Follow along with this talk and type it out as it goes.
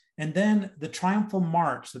And then the triumphal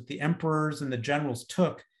march that the emperors and the generals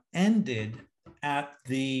took ended at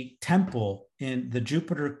the temple, in the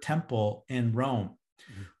Jupiter temple in Rome.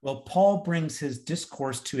 Well, Paul brings his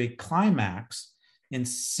discourse to a climax in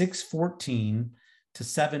 6:14 to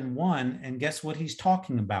 7:1. And guess what he's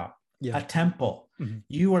talking about? Yeah. A temple.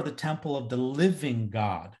 You are the temple of the living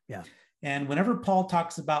God. Yeah. And whenever Paul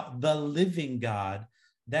talks about the living God,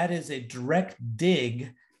 that is a direct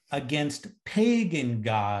dig against pagan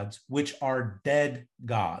gods, which are dead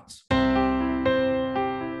gods.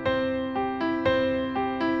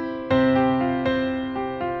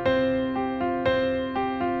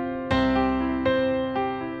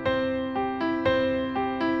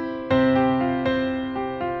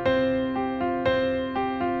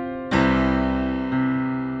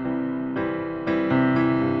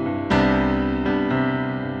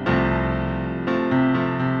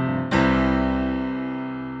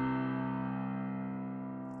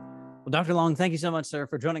 Well, Dr. Long, thank you so much, sir,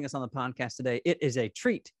 for joining us on the podcast today. It is a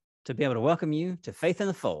treat to be able to welcome you to Faith in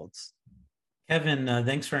the Folds. Kevin,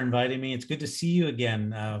 thanks for inviting me. It's good to see you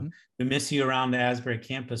again. We miss you around the Asbury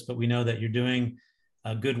campus, but we know that you're doing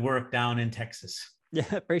good work down in Texas.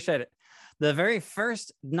 Yeah, appreciate it. The very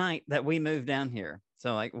first night that we moved down here,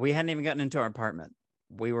 so like we hadn't even gotten into our apartment.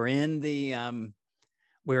 We were in the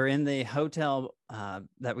hotel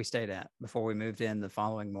that we stayed at before we moved in the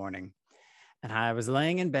following morning. And I was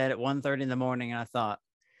laying in bed at 1:30 in the morning, and I thought,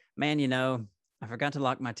 man, I forgot to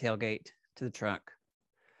lock my tailgate to the truck.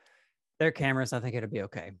 There are cameras. I think it'll be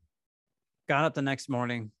okay. Got up the next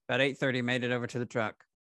morning, about 8:30, made it over to the truck,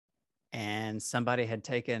 and somebody had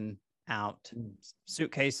taken out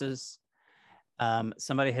suitcases.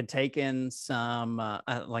 Somebody had taken some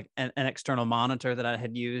like an external monitor that I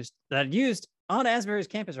had used on Asbury's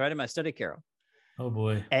campus, right in my study, Carol. Oh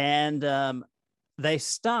boy! And they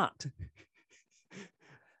stopped.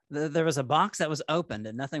 There was a box that was opened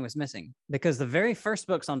and nothing was missing, because the very first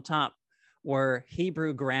books on top were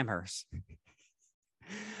Hebrew grammars.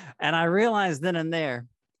 And I realized then and there,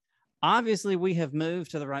 obviously we have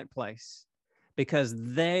moved to the right place, because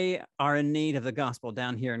they are in need of the gospel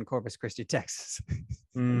down here in Corpus Christi, Texas.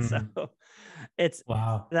 So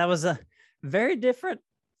that was a very different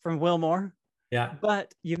from Wilmore. Yeah.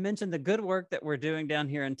 But you mentioned the good work that we're doing down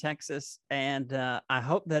here in Texas, and I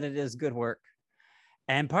hope that it is good work.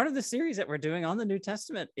 And part of the series that we're doing on the New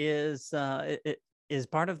Testament is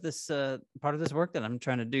part of this work that I'm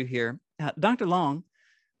trying to do here. Dr. Long,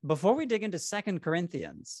 before we dig into 2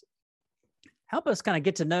 Corinthians, help us kind of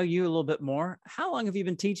get to know you a little bit more. How long have you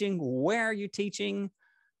been teaching? Where are you teaching?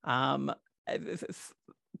 Tell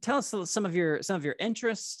us some of your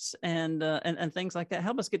interests and things like that.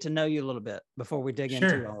 Help us get to know you a little bit before we dig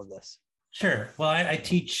into all of this. Sure. Well, I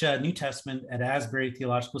teach New Testament at Asbury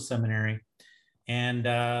Theological Seminary. And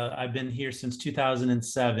I've been here since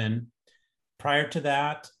 2007. Prior to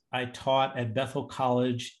that, I taught at Bethel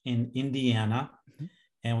College in Indiana,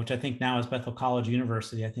 and which I think now is Bethel College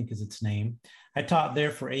University, I think is its name. I taught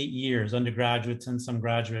there for 8 years, undergraduates and some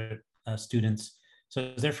graduate students. So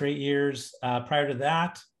I was there for 8 years. Prior to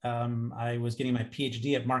that, I was getting my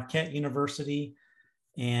PhD at Marquette University.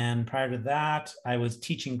 And prior to that, I was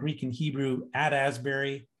teaching Greek and Hebrew at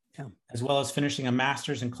Asbury, as well as finishing a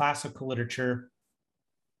master's in classical literature.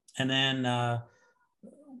 And then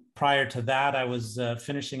prior to that, I was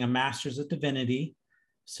finishing a master's of divinity.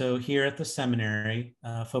 So here at the seminary,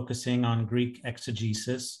 focusing on Greek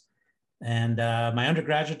exegesis. And my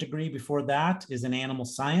undergraduate degree before that is in animal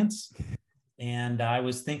science. And I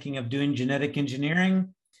was thinking of doing genetic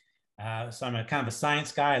engineering. So I'm a kind of a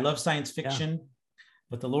science guy. I love science fiction,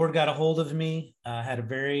 but the Lord got a hold of me, had a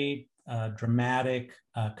very dramatic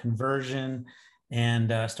conversion,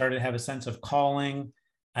 and started to have a sense of calling.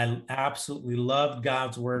 I absolutely loved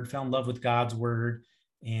God's word, fell in love with God's word,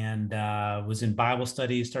 and was in Bible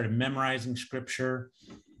studies, started memorizing scripture,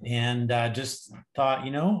 and just thought,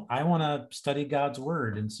 I want to study God's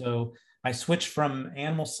word. And so I switched from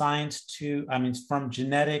animal science from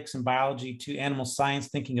genetics and biology to animal science,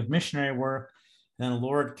 thinking of missionary work. And then the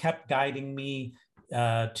Lord kept guiding me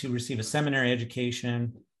to receive a seminary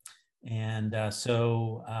education. And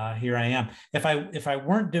so here I am. If I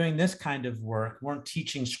weren't doing this kind of work, weren't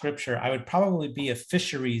teaching scripture, I would probably be a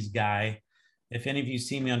fisheries guy. If any of you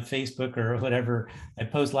see me on Facebook or whatever, I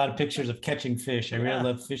post a lot of pictures of catching fish. I really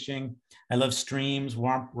love fishing. I love streams,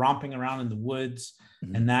 romping around in the woods,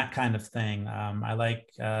 and that kind of thing. I like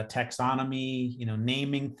taxonomy,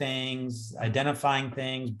 naming things, identifying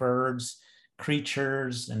things, birds,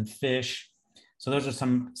 creatures, and fish. So those are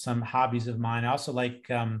some hobbies of mine. I also like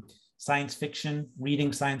science fiction,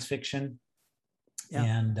 reading science fiction.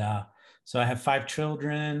 And So I have 5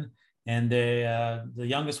 children, and the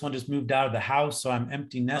youngest one just moved out of the house, so I'm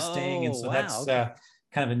empty nesting, and Oh, so wow. that's Okay.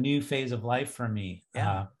 kind of a new phase of life for me.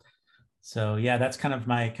 Yeah. So yeah, that's kind of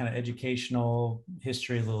my kind of educational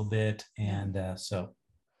history a little bit, Yeah. and so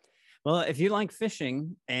Well, if you like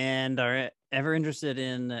fishing and are ever interested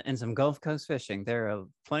in some Gulf Coast fishing, there are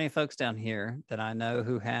plenty of folks down here that I know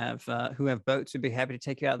who have boats who'd be happy to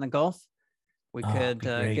take you out in the Gulf. We oh, could be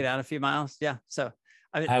get great. out a few miles. Yeah. So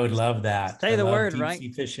I mean, I would love that. say I the love word, deep right?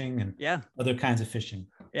 sea fishing and Yeah. other kinds of fishing.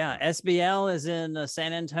 Yeah. SBL is in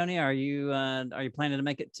San Antonio. Are you planning to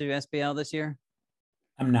make it to SBL this year?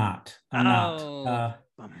 I'm not. I'm not. Oh,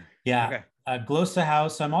 bummer. Yeah, Okay. Glossa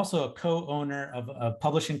House. I'm also a co-owner of a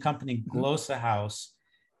publishing company, Mhm. Glossa House,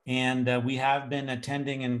 and we have been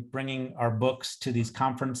attending and bringing our books to these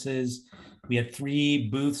conferences. We had 3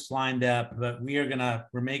 booths lined up, but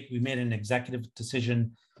we made an executive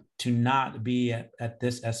decision to not be at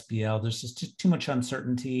this SBL. There's just too much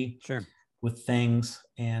uncertainty Sure. with things,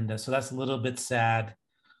 and so that's a little bit sad.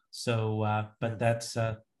 So, Yeah. but that's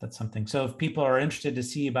something. So, if people are interested to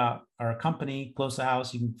see about our company, Glossa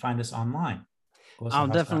House, you can find us online, I'll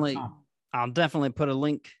definitely, glossahouse.com. I'll definitely put a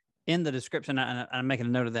link in the description. I'm making a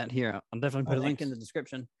note of that here. I'll definitely Oh, put a link in thanks. the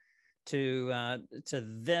description to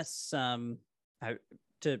this uh,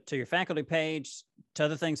 to your faculty page, to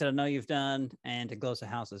other things that I know you've done, and to Glossa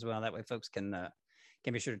House as well. That way, folks can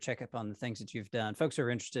be sure to check up on the things that you've done. Folks who are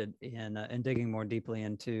interested in digging more deeply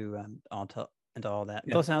into into all that.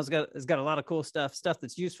 Yeah. Glossa House has got a lot of cool stuff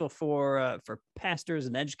that's useful for pastors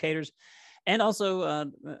and educators, and also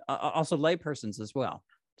laypersons as well.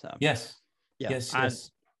 So Yes. yeah, Yes.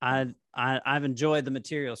 Yes. I've enjoyed the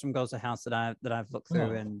materials from Glossa House that I've looked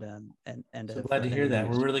through Oh, and so have, glad to hear and that.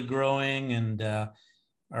 We're used. really growing, and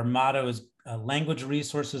our motto is language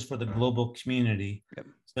resources for the global community. Yep.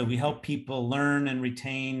 So we help people learn and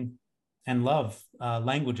retain and love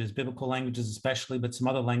languages, biblical languages especially, but some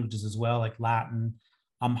other languages as well, like Latin,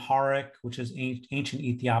 Amharic, which is ancient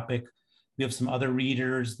Ethiopic. We have some other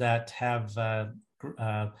readers that have uh,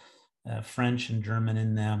 French and German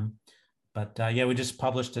in them. But yeah, we just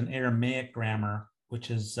published an Aramaic grammar, which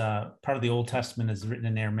is part of the Old Testament is written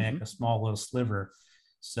in Aramaic, Mm-hmm. a small little sliver.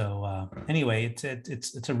 So anyway,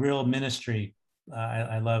 it's a real ministry.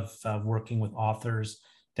 I love working with authors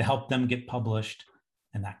to help them get published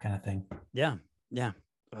and that kind of thing. Yeah, yeah.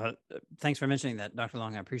 Thanks for mentioning that, Dr.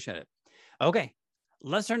 Long. I appreciate it. Okay,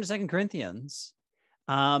 let's turn to Second Corinthians.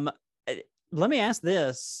 Let me ask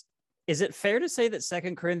this: is it fair to say that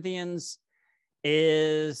Second Corinthians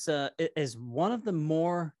is one of the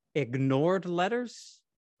more ignored letters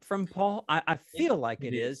from Paul? I feel like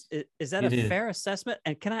it is. Is that a It is. fair assessment?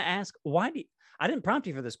 And can I ask I didn't prompt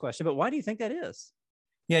you for this question, but why do you think that is?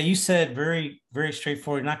 Yeah, you said very, very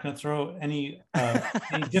straightforward. You're not going to throw any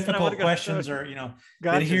difficult questions, or but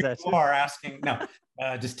Gotcha. here That's you are asking. No,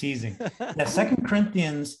 just teasing. Yeah, Second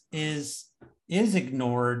Corinthians is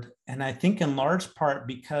ignored, and I think in large part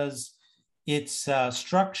because its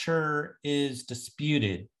structure is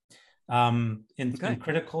disputed. In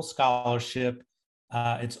critical scholarship,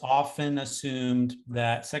 it's often assumed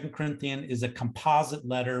that Second Corinthians is a composite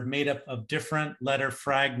letter made up of different letter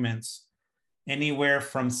fragments, anywhere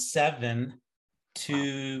from 7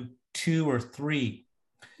 to 2 or 3.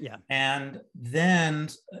 Yeah. And then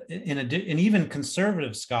and even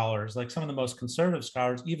conservative scholars, like some of the most conservative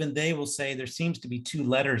scholars, even they will say there seems to be 2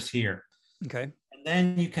 letters here. Okay. And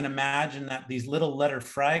then you can imagine that these little letter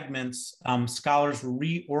fragments, scholars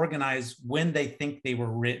reorganize when they think they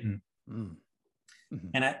were written. Mm. Mm-hmm.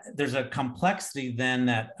 And there's a complexity then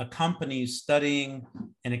that accompanies studying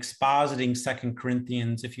and expositing Second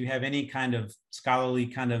Corinthians. If you have any kind of scholarly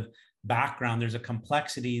kind of background, there's a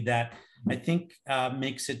complexity that I think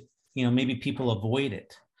makes it, maybe people avoid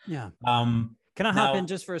it. Yeah. Can I hop in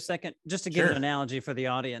just for a second, just to give an analogy for the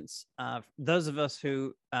audience? Those of us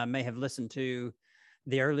who may have listened to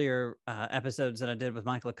the earlier episodes that I did with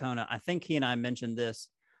Michael Licona, I think he and I mentioned this.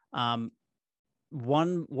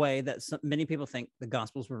 One way that many people think the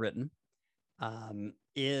Gospels were written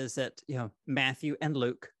is that Matthew and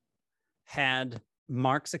Luke had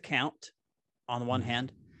Mark's account on the one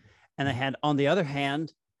hand, and they had on the other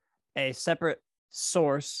hand a separate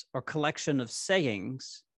source or collection of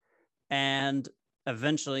sayings, and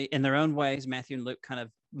eventually, in their own ways, Matthew and Luke kind of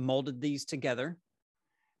molded these together.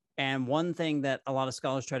 And one thing that a lot of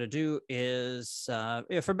scholars try to do is,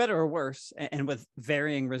 for better or worse, and with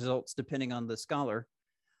varying results depending on the scholar,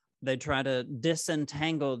 they try to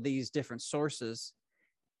disentangle these different sources.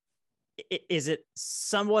 Is it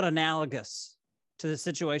somewhat analogous to the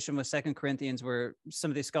situation with Second Corinthians, where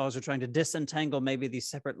some of these scholars are trying to disentangle maybe these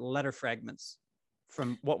separate letter fragments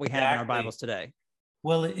from what we have in our Exactly. Bibles today.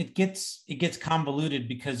 Well, it gets convoluted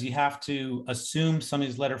because you have to assume some of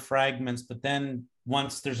these letter fragments, but then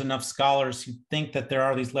once there's enough scholars who think that there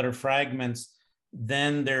are these letter fragments,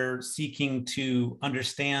 then they're seeking to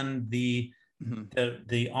understand the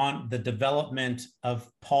development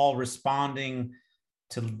of Paul responding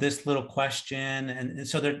to this little question, and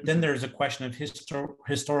so then there's a question of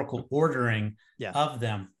historical ordering of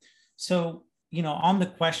them. So on the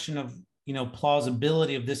question of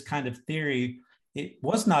plausibility of this kind of theory, it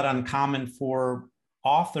was not uncommon for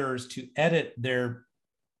authors to edit their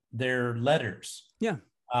letters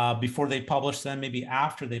before they publish them, maybe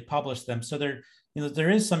after they publish them. So there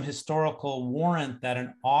is some historical warrant that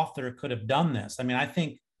an author could have done this. I mean, I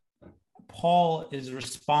think Paul is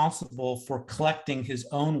responsible for collecting his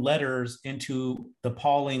own letters into the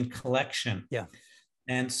Pauline collection. Yeah.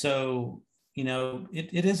 And so,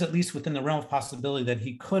 it is at least within the realm of possibility that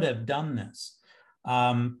he could have done this.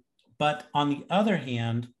 But on the other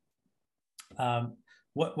hand,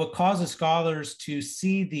 what causes scholars to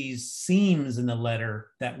see these seams in the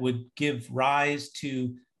letter that would give rise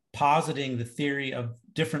to positing the theory of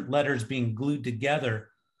different letters being glued together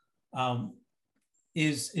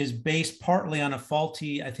is based partly on a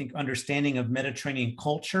faulty, I think, understanding of Mediterranean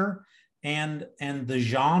culture and the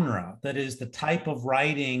genre, that is the type of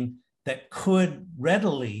writing that could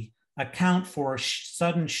readily account for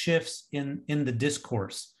sudden shifts in the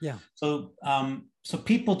discourse. Yeah. So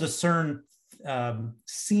people discern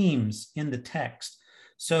seams in the text.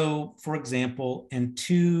 So, for example, in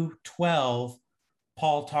 2:12,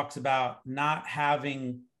 Paul talks about not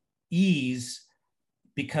having ease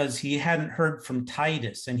because he hadn't heard from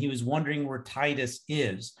Titus and he was wondering where Titus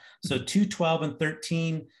is. So 2:12 and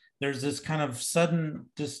 13, there's this kind of sudden,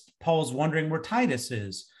 just Paul's wondering where Titus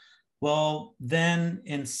is. Well, then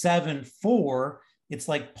in 7:4, it's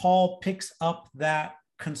like Paul picks up that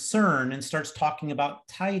concern and starts talking about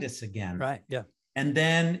Titus again. Right, yeah. And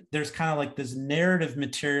then there's kind of like this narrative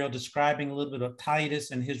material describing a little bit of Titus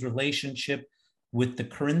and his relationship with the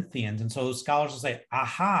Corinthians. And so scholars will say,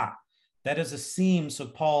 aha, that is a seam. So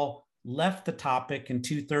Paul left the topic in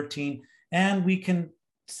 2:13, and we can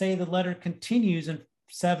say the letter continues in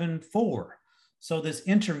 7:4. So this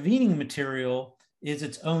intervening material is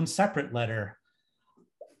its own separate letter.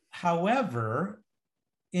 However,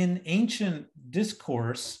 in ancient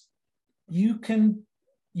discourse, you can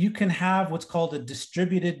have what's called a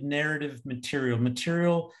distributed narrative material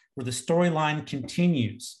where the storyline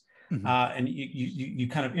continues. And you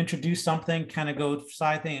kind of introduce something, kind of go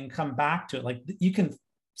side thing and come back to it. Like you can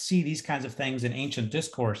see these kinds of things in ancient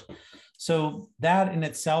discourse. So that in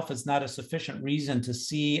itself is not a sufficient reason to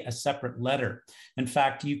see a separate letter. In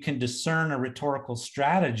fact, you can discern a rhetorical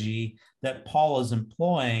strategy that Paul is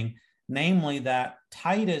employing, namely that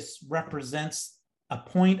Titus represents a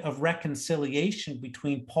point of reconciliation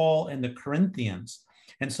between Paul and the Corinthians.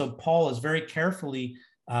 And so Paul is very carefully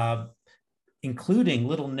including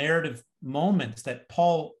little narrative moments that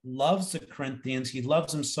Paul loves the Corinthians. He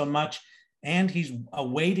loves them so much, and he's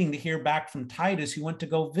awaiting to hear back from Titus, who went to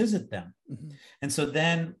go visit them. And so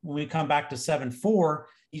then when we come back to 7:4,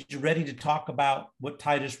 he's ready to talk about what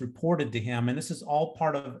Titus reported to him. And this is all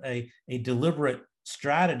part of a deliberate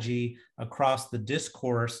strategy across the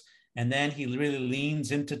discourse. And then he really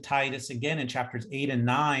leans into Titus again in chapters 8 and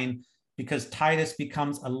 9, because Titus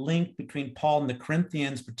becomes a link between Paul and the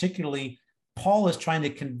Corinthians. Particularly, Paul is trying to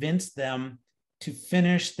convince them to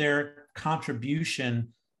finish their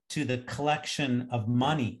contribution to the collection of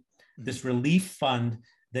money, this relief fund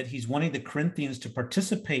that he's wanting the Corinthians to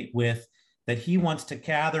participate with, that he wants to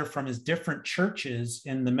gather from his different churches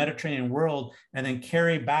in the Mediterranean world and then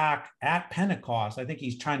carry back at Pentecost. I think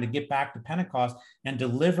he's trying to get back to Pentecost and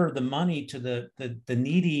deliver the money to the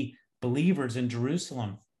needy believers in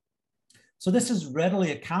Jerusalem. So this is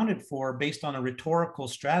readily accounted for based on a rhetorical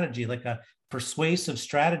strategy, like a persuasive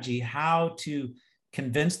strategy, how to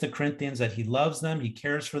convince the Corinthians that he loves them, he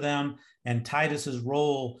cares for them, and Titus's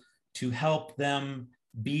role to help them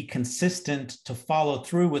be consistent, to follow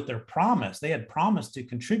through with their promise. They had promised to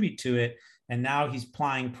contribute to it, and now he's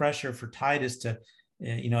applying pressure for Titus to,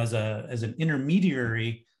 as an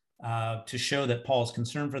intermediary, to show that Paul is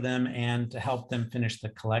concerned for them and to help them finish the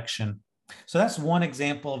collection. So that's one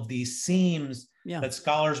example of these seams that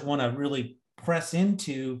scholars want to really press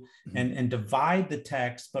into and divide the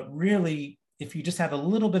text. But really, if you just have a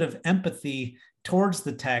little bit of empathy towards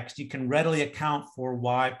the text, you can readily account for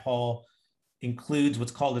why Paul includes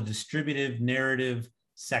what's called a distributive narrative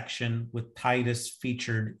section with Titus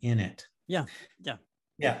featured in it. Yeah.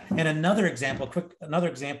 And another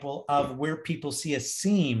example of where people see a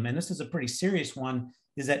seam, and this is a pretty serious one,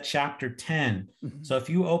 is at chapter 10. Mhm. So if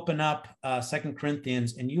you open up 2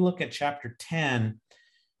 Corinthians and you look at chapter 10,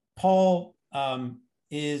 Paul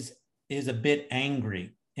is a bit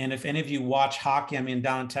angry. And if any of you watch hockey, I mean,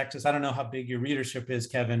 down in Texas, I don't know how big your readership is,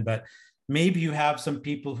 Kevin, but maybe you have some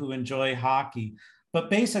people who enjoy hockey. But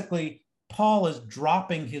basically, Paul is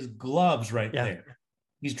dropping his gloves right there.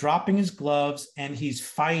 He's dropping his gloves and he's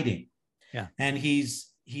fighting. Yeah. And he's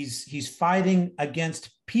fighting against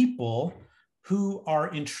people who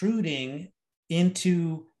are intruding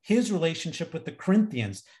into his relationship with the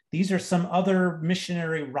Corinthians. These are some other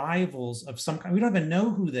missionary rivals of some kind. We don't even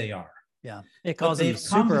know who they are. Yeah. It calls them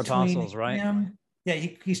super apostles, right? Yeah.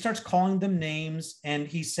 He starts calling them names and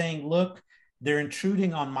he's saying, look, they're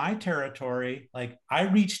intruding on my territory. Like, I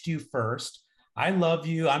reached you first. I love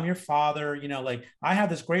you. I'm your father. You know, like, I have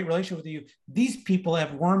this great relationship with you. These people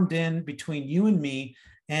have wormed in between you and me.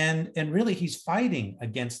 And really, he's fighting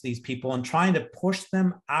against these people and trying to push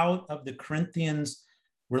them out of the Corinthians'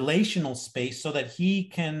 relational space so that he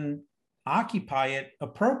can occupy it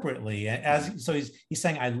appropriately. So he's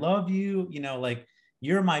saying, I love you, you know, like,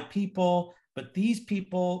 you're my people, but these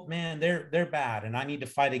people, man, they're bad, and I need to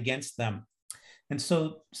fight against them. And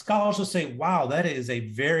so scholars will say, wow, that is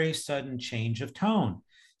a very sudden change of tone.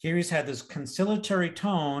 Here he's had this conciliatory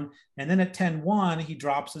tone, and then at 10:1, he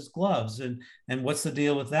drops his gloves. And what's the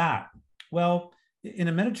deal with that? Well, in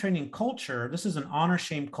a Mediterranean culture, this is an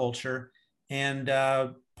honor-shame culture, and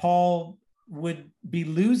Paul would be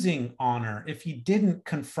losing honor if he didn't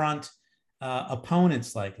confront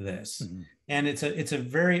opponents like this. Mm-hmm. And it's a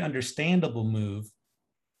very understandable move.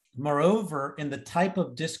 Moreover, in the type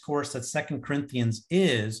of discourse that 2 Corinthians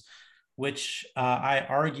is, which I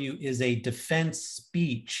argue is a defense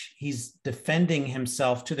speech, he's defending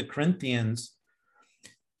himself to the Corinthians.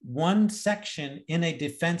 One section in a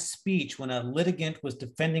defense speech, when a litigant was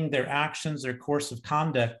defending their actions, their course of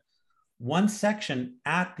conduct, one section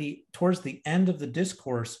towards the end of the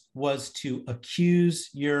discourse was to accuse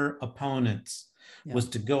your opponents. Yeah. Was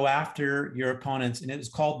to go after your opponents, and it was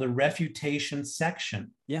called the refutation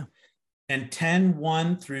section. Yeah. And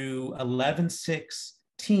 10:1 through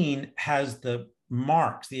 11:16 has the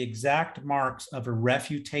marks, the exact marks of a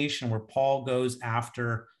refutation where Paul goes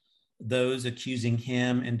after those accusing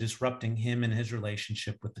him and disrupting him in his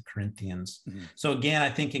relationship with the Corinthians. Mm-hmm. So again, I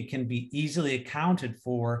think it can be easily accounted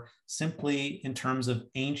for simply in terms of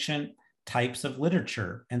ancient types of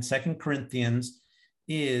literature. And 2 Corinthians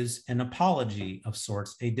is an apology of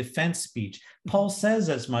sorts, a defense speech. Paul says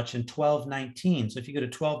as much in 12:19. So if you go to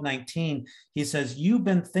 12:19, he says, you've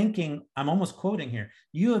been thinking, I'm almost quoting here,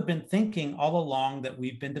 you have been thinking all along that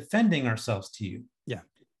we've been defending ourselves to you. Yeah.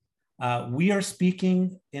 We are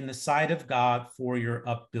speaking in the sight of God for your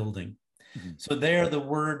upbuilding. Mm-hmm. So there, the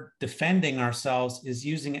word defending ourselves is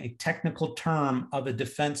using a technical term of a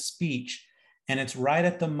defense speech. And it's right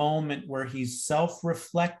at the moment where he's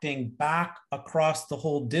self-reflecting back across the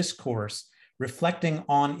whole discourse, reflecting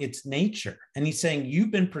on its nature. And he's saying,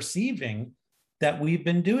 you've been perceiving that we've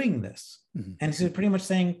been doing this. Mm-hmm. And he's pretty much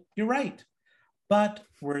saying, you're right. But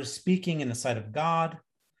we're speaking in the sight of God,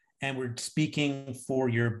 and we're speaking for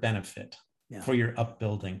your benefit, for your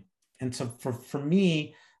upbuilding. And so for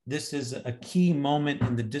me, this is a key moment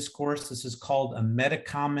in the discourse. This is called a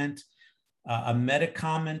meta-comment. A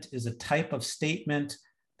meta-comment is a type of statement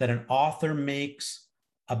that an author makes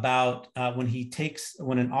about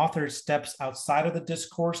when an author steps outside of the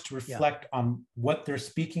discourse to reflect on what they're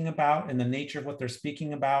speaking about and the nature of what they're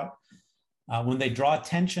speaking about. When they draw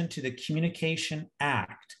attention to the communication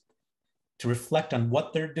act to reflect on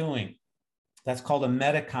what they're doing, that's called a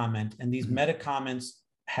meta-comment. And these meta-comments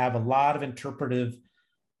have a lot of interpretive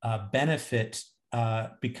benefit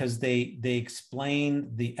because they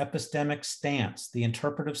explain the epistemic stance, the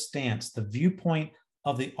interpretive stance, the viewpoint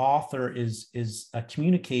of the author is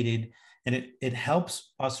communicated, and it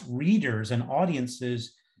helps us readers and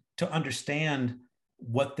audiences to understand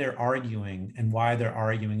what they're arguing and why they're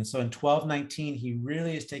arguing. And so in 12:19, he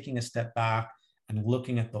really is taking a step back and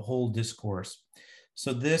looking at the whole discourse.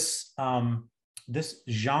 So this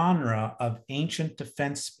genre of ancient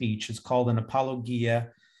defense speech is called an apologia.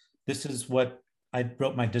 This is what I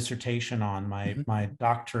wrote my dissertation on. My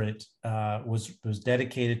doctorate was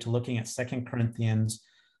dedicated to looking at 2 Corinthians,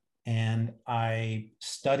 and I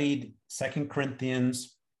studied 2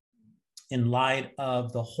 Corinthians in light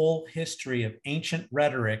of the whole history of ancient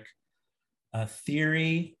rhetoric,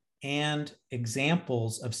 theory, and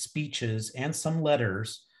examples of speeches and some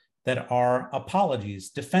letters that are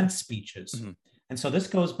apologies, defense speeches. Mm-hmm. And so this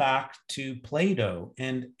goes back to Plato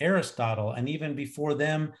and Aristotle, and even before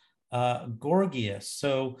them, Gorgias.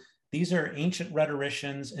 So These are ancient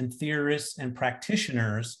rhetoricians and theorists and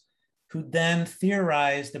practitioners who then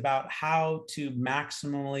theorized about how to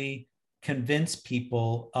maximally convince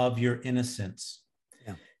people of your innocence.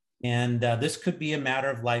 Yeah. And this could be a matter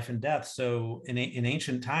of life and death. So in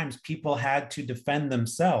ancient times, people had to defend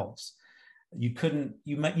themselves. You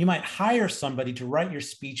might hire somebody to write your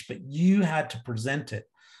speech, but you had to present it.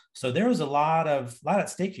 So there was a lot at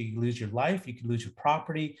stake. You could lose your life, you could lose your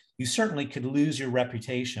property, you certainly could lose your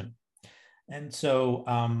reputation. And so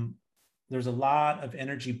there's a lot of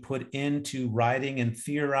energy put into writing and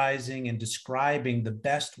theorizing and describing the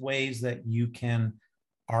best ways that you can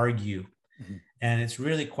argue. Mm-hmm. And it's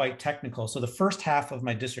really quite technical. So the first half of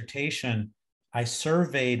my dissertation, I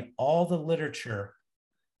surveyed all the literature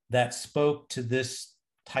that spoke to this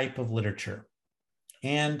type of literature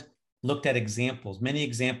and looked at examples, many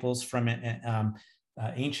examples from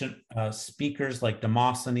ancient speakers like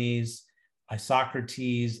Demosthenes,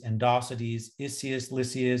 Isocrates, Endocides, Isius,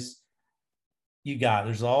 Lysias.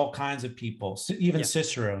 There's all kinds of people, even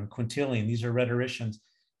Cicero and Quintilian, these are rhetoricians.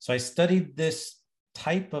 So I studied this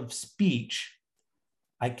type of speech.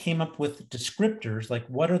 I came up with descriptors, like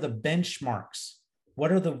what are the benchmarks?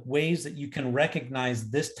 What are the ways that you can recognize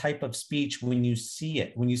this type of speech when you see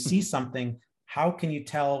it? When you see something, how can you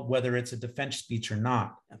tell whether it's a defense speech or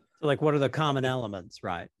not? So like, what are the common elements,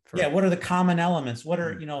 right? What are the common elements? What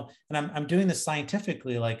are, and I'm doing this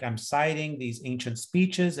scientifically, like I'm citing these ancient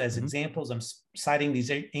speeches as examples. I'm citing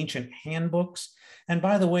these ancient handbooks. And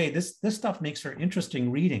by the way, this stuff makes for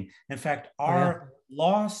interesting reading. In fact, our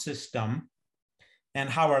law system and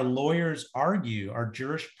how our lawyers argue, our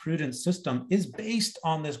jurisprudence system is based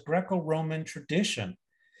on this Greco-Roman tradition.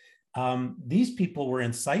 These people were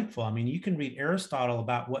insightful. I mean, you can read Aristotle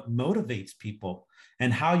about what motivates people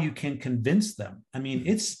and how you can convince them. I mean,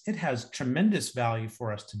 it has tremendous value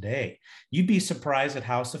for us today. You'd be surprised at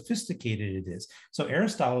how sophisticated it is. So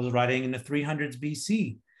Aristotle is writing in the 300s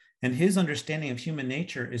BC, and his understanding of human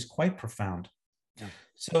nature is quite profound. Yeah.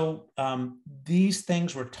 So these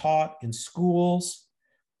things were taught in schools.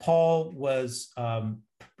 Paul was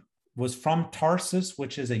from Tarsus,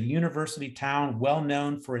 which is a university town well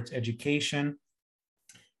known for its education.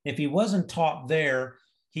 If he wasn't taught there,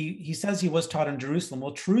 he says he was taught in Jerusalem.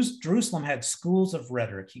 Well, Jerusalem had schools of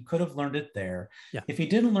rhetoric. He could have learned it there. Yeah. If he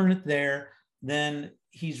didn't learn it there, then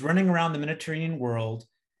he's running around the Mediterranean world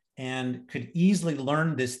and could easily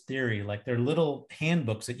learn this theory. Like there are little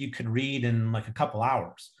handbooks that you could read in like a couple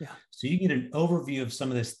hours. Yeah. So you get an overview of some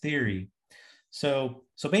of this theory. So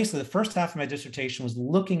basically the first half of my dissertation was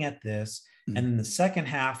looking at this. Mm-hmm. And in the second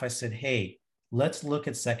half, I said, hey, let's look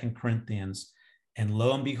at 2 Corinthians. And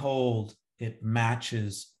lo and behold, it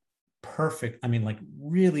matches perfect. I mean, like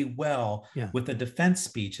really well with the defense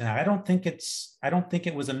speech. And I don't think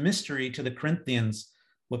it was a mystery to the Corinthians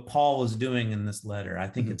what Paul was doing in this letter. I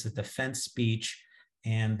think it's a defense speech,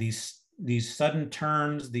 and these sudden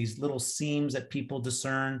turns, these little seams that people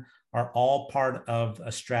discern are all part of a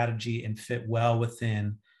strategy and fit well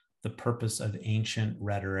within the purpose of ancient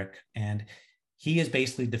rhetoric. And he is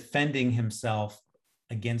basically defending himself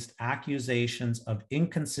against accusations of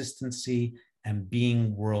inconsistency and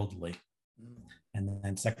being worldly. And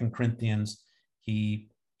then 2 Corinthians, he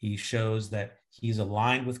shows that he's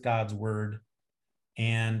aligned with God's word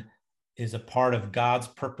and is a part of God's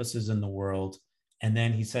purposes in the world. And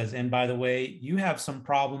then he says, and by the way, you have some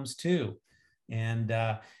problems too. And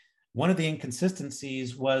one of the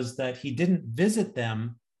inconsistencies was that he didn't visit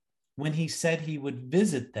them when he said he would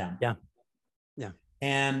visit them. Yeah. Yeah.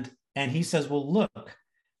 And he says, well, look,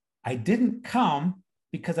 I didn't come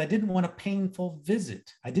because I didn't want a painful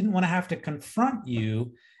visit. I didn't want to have to confront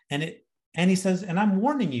you. And he says, and I'm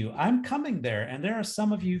warning you, I'm coming there. And there are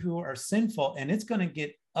some of you who are sinful, and it's going to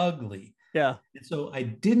get ugly. Yeah. And so I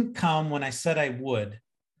didn't come when I said I would,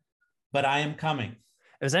 but I am coming.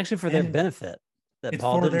 It was actually for their benefit that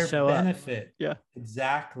Paul didn't show up. Benefit. Yeah.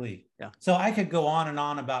 Exactly. Yeah. So I could go on and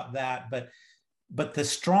on about that, but the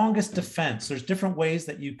strongest defense, there's different ways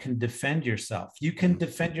that you can defend yourself. You can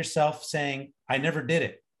defend yourself saying, I never did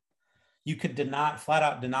it. You could flat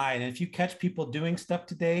out deny it. And if you catch people doing stuff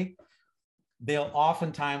today, they'll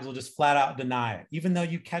oftentimes will just flat out deny it. Even though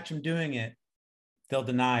you catch them doing it, they'll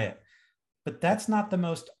deny it. But that's not the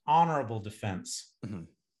most honorable defense. Mm-hmm.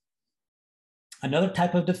 Another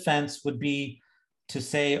type of defense would be to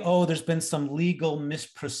say, oh, there's been some legal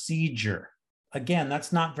misprocedure. Again,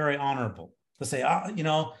 that's not very honorable. To say,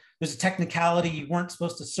 there's a technicality, you weren't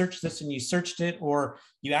supposed to search this and you searched it, or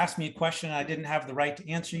you asked me a question and I didn't have the right to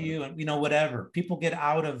answer you, and whatever. People get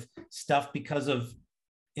out of stuff because of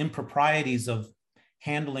improprieties of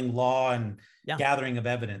handling law and gathering of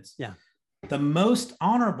evidence. Yeah. the most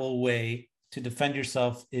honorable way to defend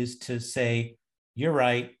yourself is to say, you're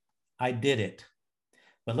right, I did it.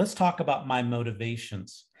 But let's talk about my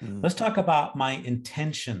motivations. Let's talk about my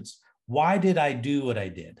intentions. Why did I do what I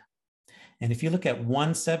did? And if you look at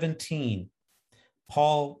 117,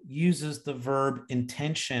 Paul uses the verb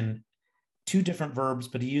intention, two different verbs,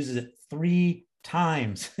 but he uses it 3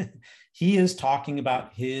 times. He is talking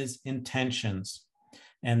about his intentions.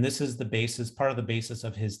 And this is the basis, part of the basis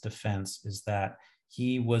of his defense is that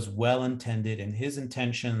he was well intended and his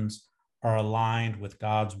intentions are aligned with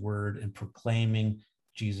God's word and proclaiming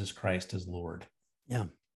Jesus Christ as Lord. Yeah.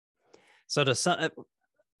 So that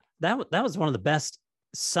was one of the best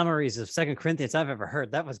summaries of Second Corinthians I've ever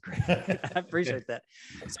heard. That was great. I appreciate that.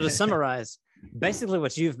 So to summarize, basically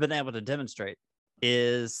what you've been able to demonstrate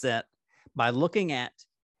is that by looking at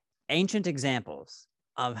ancient examples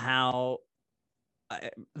of how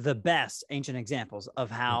the best ancient examples of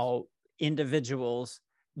how individuals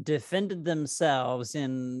defended themselves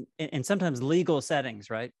in sometimes legal settings,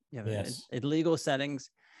 right? Yes. In legal settings,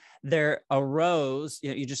 there arose,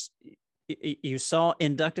 you saw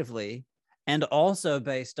inductively and also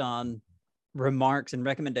based on remarks and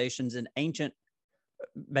recommendations in ancient,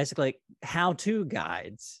 basically how-to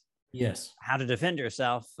guides. Yes. How to defend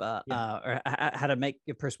yourself, or how to make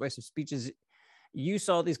persuasive speeches. You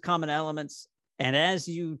saw these common elements. And as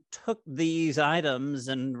you took these items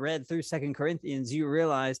and read through Second Corinthians, you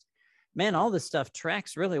realized, man, all this stuff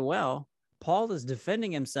tracks really well. Paul is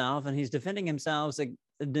defending himself, and he's defending himself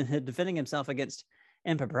against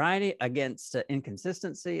impropriety, against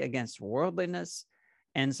inconsistency, against worldliness,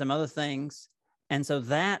 and some other things. And so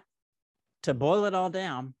that, to boil it all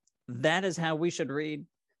down, that is how we should read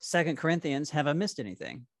Second Corinthians. Have I missed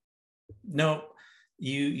anything? No,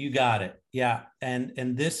 you got it. Yeah.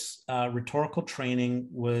 And this rhetorical training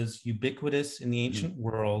was ubiquitous in the ancient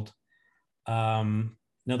world. In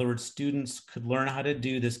other words, students could learn how to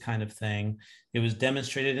do this kind of thing. It was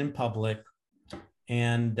demonstrated in public.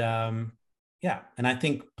 And and I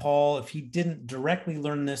think Paul, if he didn't directly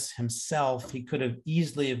learn this himself, he could have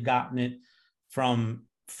easily have gotten it from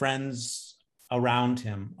friends around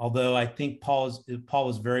him. Although I think Paul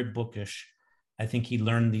was very bookish. I think he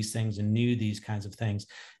learned these things and knew these kinds of things.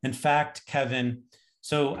 In fact, Kevin,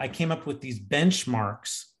 so I came up with these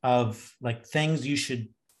benchmarks of like things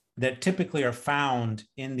that typically are found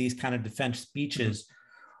in these kind of defense speeches.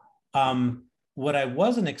 What I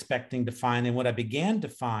wasn't expecting to find and what I began to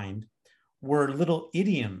find were little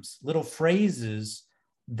idioms, little phrases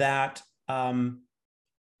that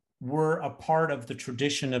were a part of the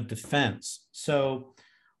tradition of defense. So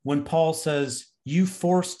when Paul says, "You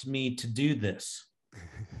forced me to do this,"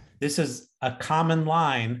 this is a common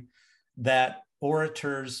line that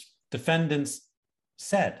orators, defendants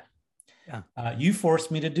said. Yeah. You forced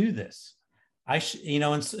me to do this.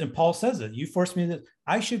 And Paul says it. You forced me to.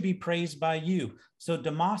 I should be praised by you. So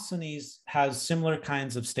Demosthenes has similar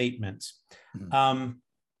kinds of statements. Mm-hmm.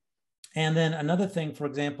 And then another thing, for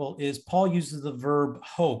example, is Paul uses the verb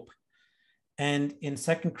hope. And in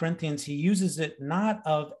 2 Corinthians, he uses it not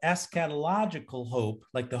of eschatological hope,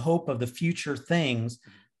 like the hope of the future things,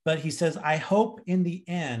 but he says, I hope in the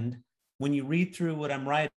end, when you read through what I'm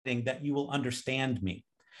writing, that you will understand me.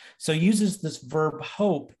 So he uses this verb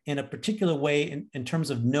hope in a particular way in terms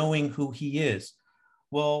of knowing who he is.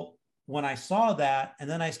 Well, when I saw that, and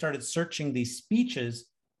then I started searching these speeches,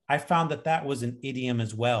 I found that was an idiom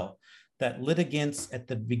as well, that litigants at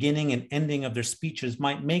the beginning and ending of their speeches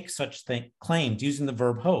might make such claims using the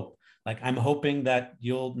verb hope. Like, I'm hoping that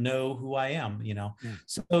you'll know who I am, Yeah.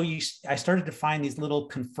 So I started to find these little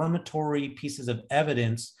confirmatory pieces of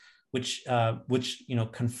evidence, which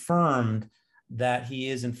confirmed that he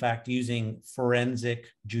is in fact using forensic,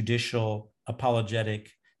 judicial,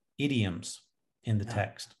 apologetic idioms in the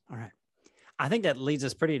text. All right. I think that leads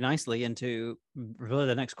us pretty nicely into really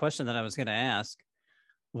the next question that I was going to ask.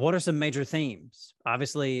 What are some major themes?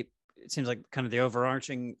 Obviously, it seems like kind of the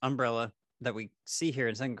overarching umbrella that we see here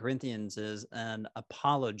in 2 Corinthians is an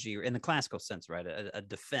apology, in the classical sense, right? A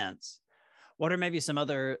defense. What are maybe some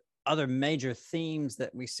other major themes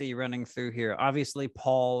that we see running through here? Obviously,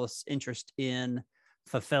 Paul's interest in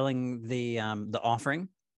fulfilling the offering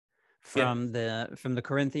from the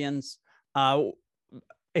Corinthians.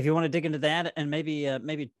 If you want to dig into that, and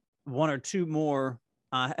maybe one or two more,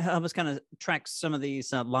 help us kind of track some of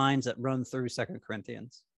these lines that run through 2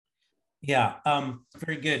 Corinthians. Yeah,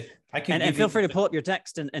 very good. And feel free to pull up your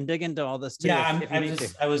text and dig into all this too. Yeah,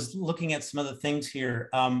 I was looking at some other things here.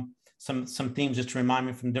 Some themes just to remind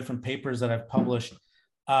me from different papers that I've published.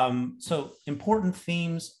 So important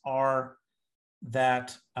themes are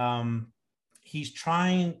that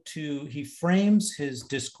he frames his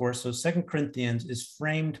discourse. So Second Corinthians is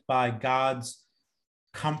framed by God's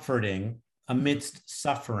comforting amidst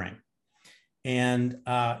suffering. And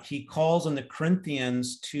he calls on the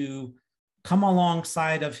Corinthians to come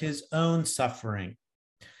alongside of his own suffering.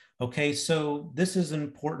 Okay, so this is an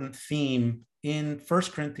important theme in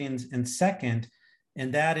First Corinthians and Second,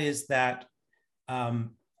 and that is that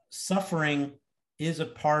suffering is a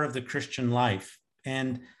part of the Christian life,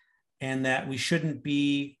 and that we shouldn't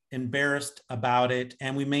be embarrassed about it,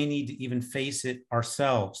 and we may need to even face it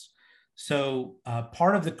ourselves. So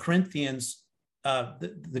part of the Corinthians,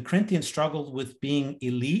 the Corinthians struggled with being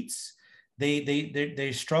elites.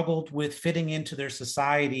 They struggled with fitting into their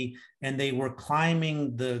society, and they were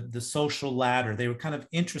climbing the social ladder. They were kind of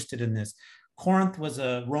interested in this. Corinth was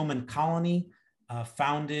a Roman colony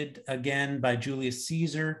founded again by Julius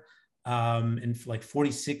Caesar in like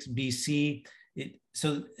 46 BC.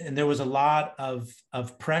 And there was a lot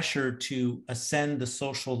of pressure to ascend the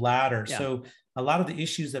social ladder. Yeah. So a lot of the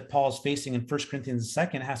issues that Paul is facing in 1 Corinthians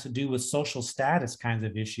 2 has to do with social status kinds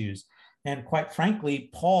of issues. And quite frankly,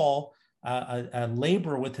 Paul, a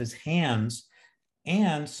laborer with his hands,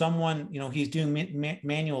 and someone, he's doing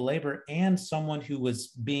manual labor, and someone who was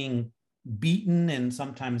being beaten and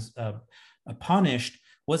sometimes punished,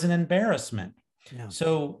 was an embarrassment. Yeah.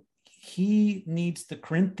 So he needs the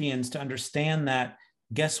Corinthians to understand that,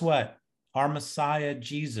 guess what? Our Messiah,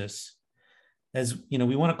 Jesus, as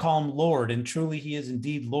we want to call him Lord, and truly he is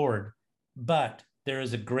indeed Lord, but there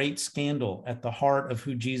is a great scandal at the heart of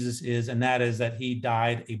who Jesus is, and that is that he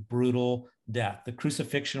died a brutal death. The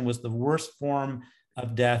crucifixion was the worst form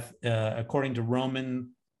of death, according to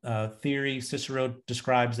Roman theory. Cicero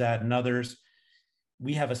describes that, and others.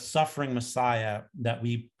 We have a suffering Messiah that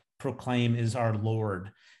we proclaim is our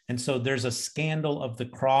Lord. And so there's a scandal of the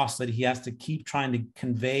cross that he has to keep trying to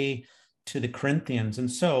convey to the Corinthians.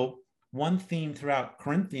 And so one theme throughout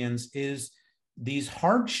Corinthians is these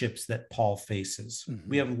hardships that Paul faces. Mm-hmm.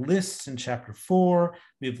 We have lists in chapter 4,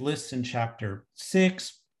 we have lists in chapter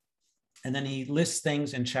 6, and then he lists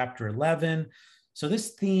things in chapter 11. So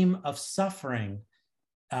this theme of suffering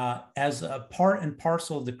as a part and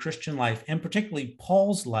parcel of the Christian life, and particularly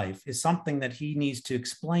Paul's life, is something that he needs to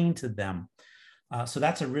explain to them. So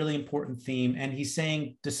that's a really important theme. And he's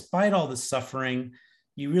saying, despite all the suffering,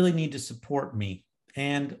 you really need to support me.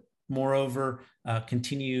 And moreover,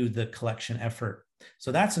 continue the collection effort.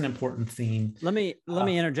 So that's an important theme. Let me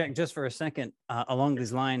interject just for a second along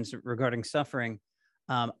these lines regarding suffering.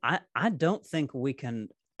 I don't think we can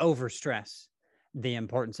overstress the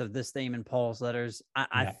importance of this theme in Paul's letters.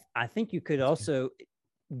 I think you could also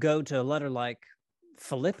go to a letter like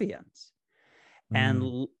Philippians,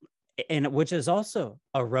 and which is also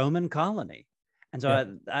a Roman colony. And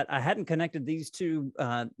so I hadn't connected these two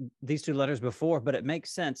letters before, but it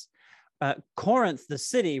makes sense. Corinth, the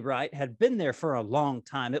city, right, had been there for a long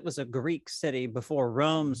time. It was a Greek city before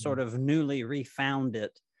Rome sort of newly refound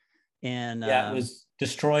it. And it was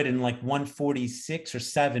destroyed in like 146 or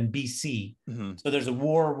 7 BC. Mm-hmm. So there's a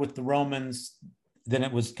war with the Romans. Then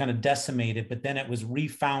it was kind of decimated, but then it was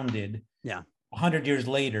refounded. 100 years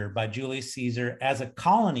later by Julius Caesar as a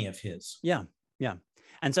colony of his. Yeah.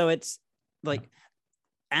 And so it's like,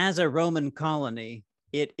 as a Roman colony,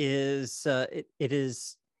 it is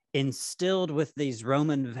instilled with these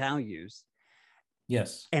Roman values.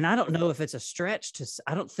 Yes. And I don't know if it's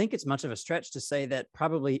I don't think it's much of a stretch to say that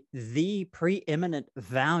probably the preeminent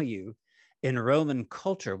value in Roman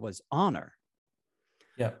culture was honor.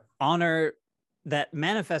 Yeah. Honor that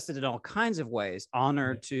manifested in all kinds of ways: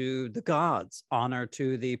 honor to the gods, honor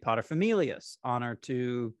to the paterfamilias, honor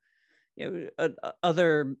to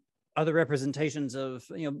other representations of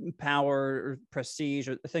power or prestige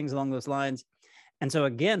or things along those lines. And so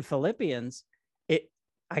again, Philippians,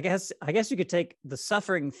 I guess you could take the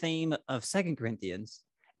suffering theme of 2 Corinthians,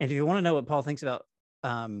 and if you want to know what Paul thinks about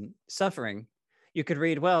suffering, you could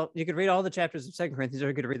read all the chapters of 2 Corinthians, or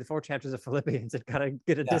you could read the 4 chapters of Philippians and kind of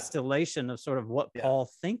get a distillation of sort of what Paul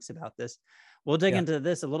thinks about this. We'll dig into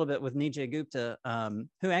this a little bit with Nijay Gupta,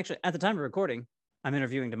 who actually, at the time of recording, I'm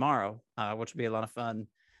interviewing tomorrow, which will be a lot of fun.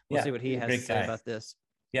 We'll see what he has to say about this.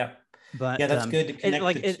 Yeah. But that's good to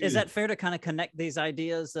connect. Is that fair to kind of connect these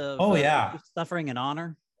ideas of suffering and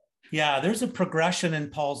honor? Yeah, there's a progression in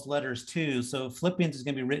Paul's letters too. So Philippians is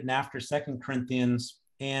going to be written after 2 Corinthians,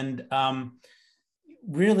 and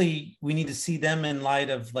really we need to see them in light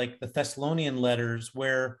of like the Thessalonian letters,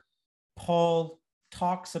 where Paul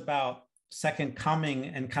talks about second coming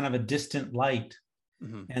and kind of a distant light,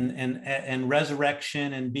 and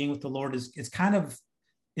resurrection and being with the Lord is kind of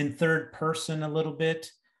in third person a little bit.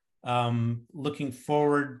 looking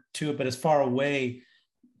forward to it, but it's far away.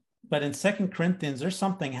 But in Second Corinthians, there's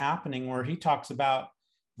something happening where he talks about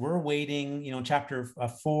we're waiting, chapter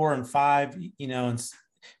 4 and 5, and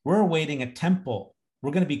we're awaiting a temple.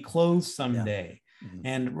 We're going to be clothed someday. Yeah. Mm-hmm.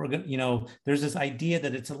 And we're going to, there's this idea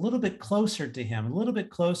that it's a little bit closer to him, a little bit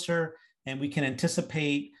closer, and we can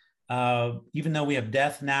anticipate, even though we have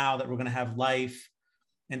death now, that we're going to have life.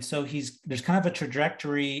 And so there's kind of a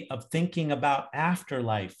trajectory of thinking about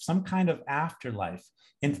afterlife, some kind of afterlife.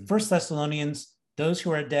 In mm-hmm. 1 Thessalonians, those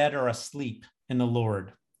who are dead are asleep in the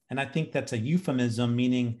Lord. And I think that's a euphemism,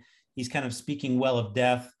 meaning he's kind of speaking well of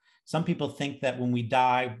death. Some people think that when we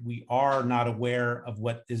die, we are not aware of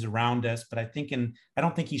what is around us. But I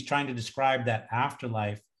don't think he's trying to describe that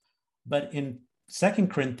afterlife. But in 2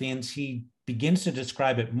 Corinthians, he begins to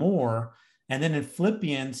describe it more. And then in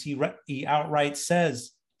Philippians, he outright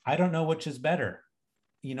says, I don't know which is better.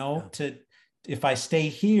 If I stay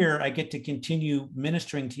here, I get to continue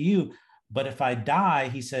ministering to you. But if I die,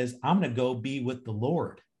 he says, I'm going to go be with the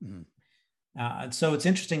Lord. Mm-hmm. And so it's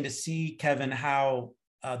interesting to see, Kevin, how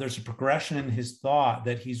there's a progression in his thought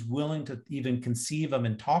that he's willing to even conceive of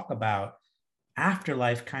and talk about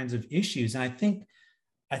afterlife kinds of issues. And I think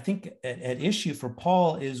at issue for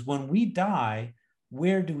Paul is when we die,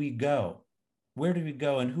 where do we go? Where do we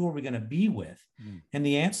go and who are we going to be with? Mm. And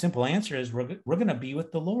the simple answer is we're going to be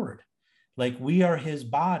with the Lord. Like we are his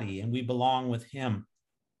body and we belong with him.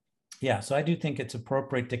 Yeah, so I do think it's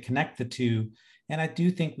appropriate to connect the two. And I do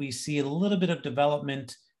think we see a little bit of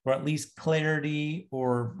development or at least clarity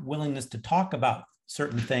or willingness to talk about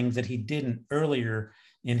certain things that he didn't earlier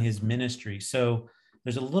in his ministry. So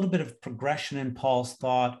there's a little bit of progression in Paul's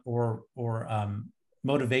thought or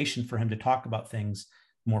motivation for him to talk about things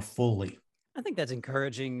more fully. I think that's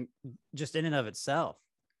encouraging just in and of itself.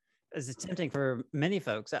 It's tempting for many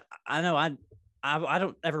folks. I know I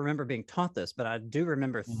don't ever remember being taught this, but I do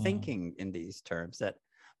remember thinking in these terms that,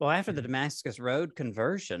 well, after the Damascus Road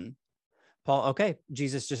conversion,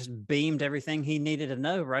 Jesus just beamed everything he needed to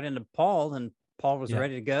know right into Paul, and Paul was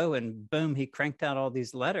ready to go, and boom, he cranked out all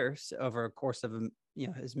these letters over a course of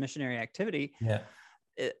his missionary activity.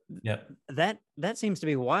 That seems to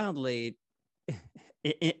be wildly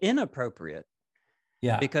inappropriate.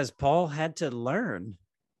 Yeah, because Paul had to learn.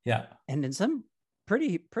 Yeah, and in some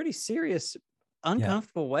pretty serious,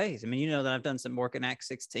 uncomfortable ways. I mean, that I've done some work in Acts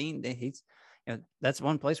 16. That's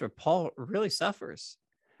one place where Paul really suffers.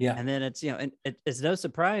 Yeah, and then it's it's no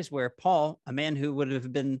surprise where Paul, a man who would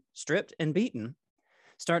have been stripped and beaten,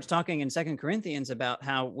 starts talking in 2 Corinthians about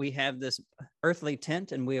how we have this earthly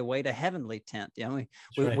tent and we await a heavenly tent.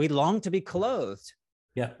 We long to be clothed.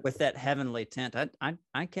 Yeah, with that heavenly tent.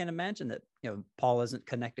 I can't imagine that Paul isn't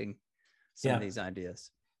connecting some of these ideas.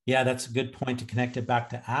 Yeah, that's a good point to connect it back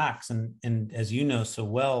to Acts. And as you know so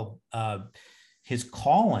well, his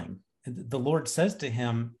calling, the Lord says to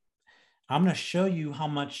him, I'm going to show you how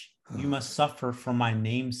much you must suffer for my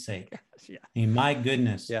name's sake. Yeah. I mean, my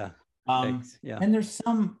goodness. Yeah. And there's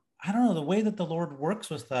I don't know, the way that the Lord works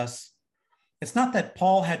with us, it's not that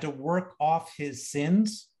Paul had to work off his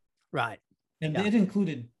sins. Right. And it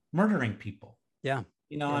included murdering people. Yeah.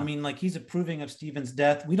 I mean, like he's approving of Stephen's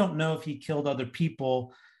death. We don't know if he killed other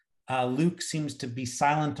people. Luke seems to be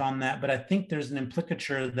silent on that, but I think there's an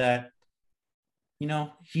implicature that,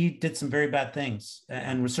 he did some very bad things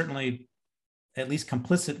and was certainly at least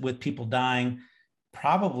complicit with people dying,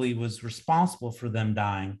 probably was responsible for them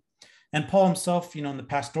dying. And Paul himself, in the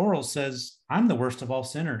pastoral says, I'm the worst of all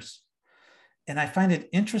sinners. And I find it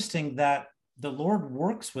interesting that the Lord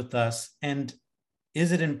works with us. And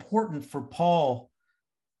is it important for Paul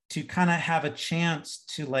to kind of have a chance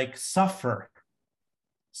to suffer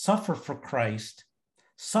for Christ,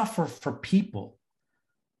 suffer for people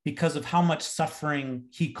because of how much suffering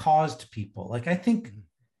he caused people? I think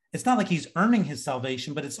it's not like he's earning his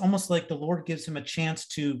salvation, but it's almost like the Lord gives him a chance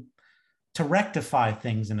to rectify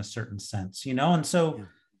things in a certain sense, and so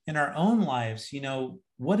in our own lives,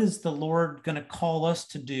 what is the Lord going to call us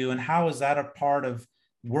to do? And how is that a part of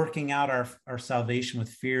working out our salvation with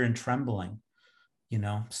fear and trembling?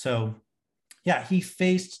 So he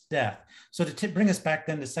faced death. So to bring us back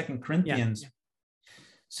then to 2 Corinthians.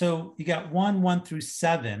 So you got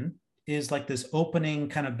 1:1-7 is like this opening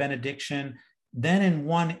kind of benediction. Then in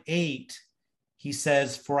 1:8, he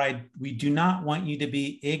says, we do not want you to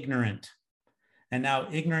be ignorant. And now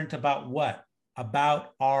ignorant about what?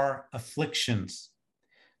 About our afflictions.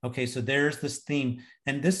 Okay, so there's this theme.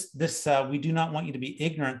 And this we do not want you to be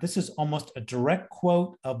ignorant. This is almost a direct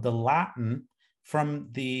quote of the Latin from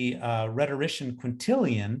the rhetorician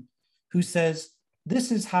Quintilian, who says,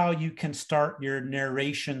 this is how you can start your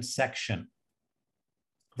narration section.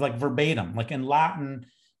 like verbatim. Like in Latin,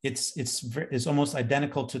 it's almost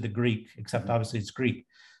identical to the Greek, except obviously it's Greek.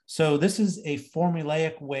 So this is a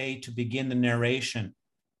formulaic way to begin the narration.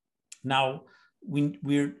 Now,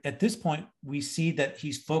 we're at this point, we see that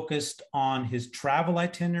he's focused on his travel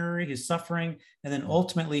itinerary, his suffering, and then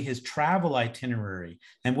ultimately his travel itinerary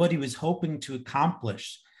and what he was hoping to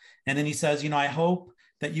accomplish. And then he says, I hope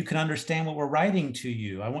that you can understand what we're writing to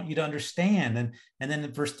you. I want you to understand. And then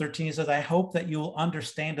in verse 13, he says, I hope that you will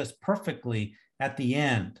understand us perfectly at the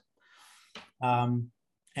end. And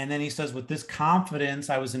then he says, with this confidence,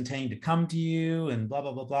 I was intending to come to you, and blah,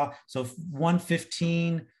 blah, blah, blah. So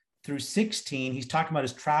 1:15 through 16, he's talking about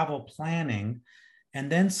his travel planning.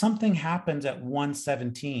 And then something happens at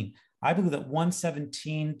 1:17. I believe that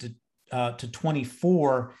 1:17 to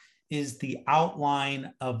 24 is the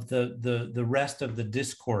outline of the rest of the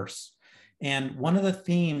discourse. And one of the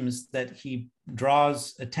themes that he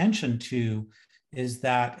draws attention to is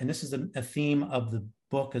that, and this is a theme of the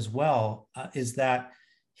book as well, is that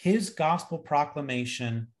his gospel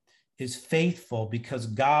proclamation is faithful because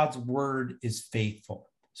God's word is faithful.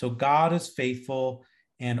 So God is faithful,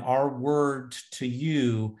 and our word to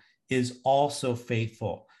you is also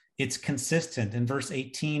faithful. It's consistent. In verse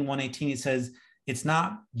 18, 1:18, he says, it's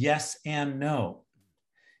not yes and no.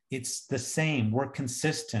 It's the same. We're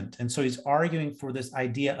consistent. And so he's arguing for this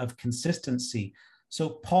idea of consistency. So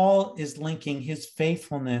Paul is linking his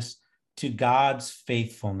faithfulness to God's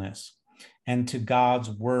faithfulness and to God's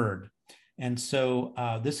word. And so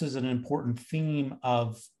this is an important theme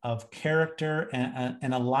of character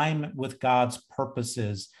and alignment with God's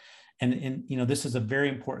purposes. And this is a very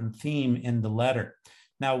important theme in the letter.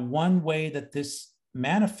 Now, one way that this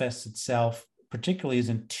manifests itself particularly is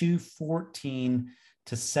in 2:14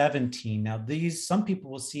 to 17. Now, some people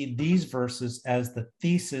will see these verses as the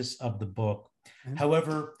thesis of the book. Mm-hmm.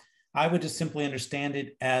 However, I would just simply understand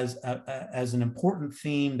it as an important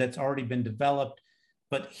theme that's already been developed.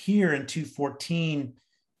 But here in 2:14,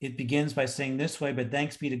 it begins by saying this way, but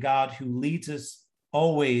thanks be to God who leads us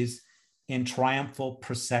always in triumphal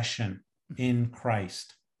procession in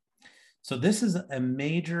Christ. So this is a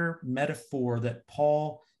major metaphor that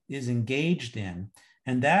Paul is engaged in,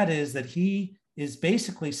 and that is that he is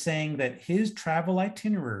basically saying that his travel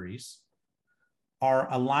itineraries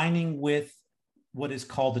are aligning with what is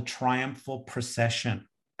called the triumphal procession,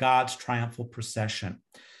 God's triumphal procession.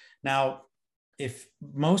 Now, if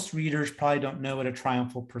most readers probably don't know what a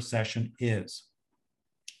triumphal procession is,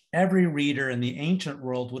 every reader in the ancient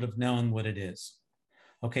world would have known what it is.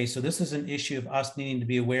 Okay, so this is an issue of us needing to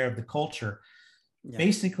be aware of the culture. Yeah.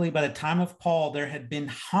 Basically, by the time of Paul, there had been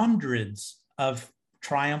hundreds of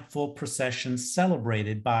triumphal processions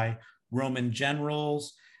celebrated by Roman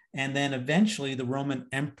generals, and then eventually the Roman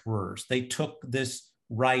emperors. They took this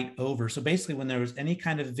right over. So basically, when there was any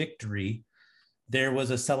kind of victory, there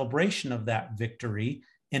was a celebration of that victory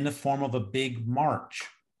in the form of a big march.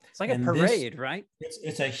 It's like a parade, right?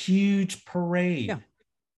 It's a huge parade. Yeah.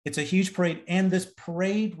 It's a huge parade. And this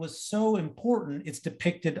parade was so important. It's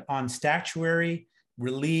depicted on statuary,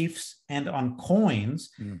 reliefs, and on coins,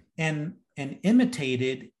 and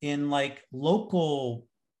imitated in like local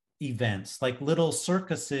events, like little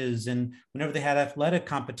circuses. And whenever they had athletic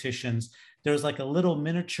competitions, there was like a little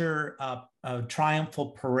miniature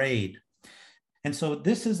triumphal parade. And so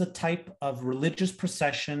this is a type of religious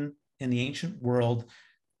procession in the ancient world,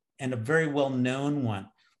 and a very well-known one.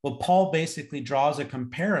 Well, Paul basically draws a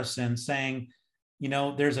comparison saying,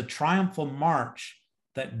 there's a triumphal march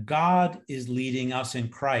that God is leading us in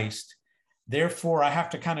Christ. Therefore, I have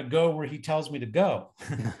to kind of go where he tells me to go.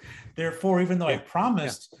 Therefore, even though I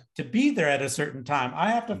promised to be there at a certain time, I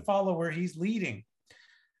have to follow where he's leading.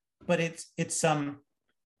 But it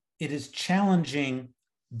is challenging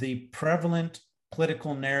the prevalent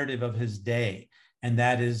political narrative of his day, and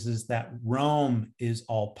that is that Rome is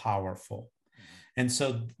all powerful. And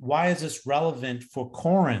so why is this relevant for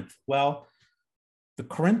Corinth? Well, the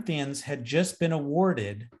Corinthians had just been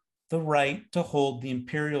awarded the right to hold the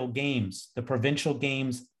imperial games, the provincial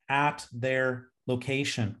games at their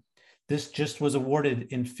location. This just was awarded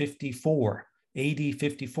in 54, AD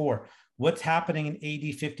 54. What's happening in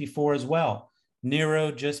AD 54 as well?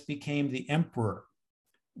 Nero just became the emperor.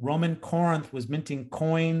 Roman Corinth was minting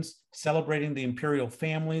coins, celebrating the imperial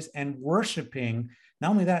families, and worshiping,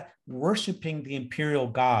 not only that, worshiping the imperial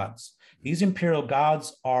gods. These imperial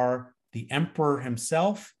gods are the emperor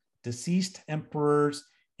himself, deceased emperors,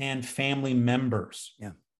 and family members.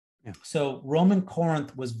 Yeah. So Roman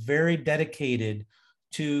Corinth was very dedicated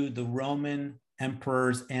to the Roman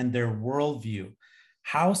emperors and their worldview.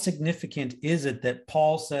 How significant is it that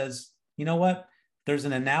Paul says, you know what? There's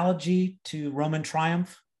an analogy to Roman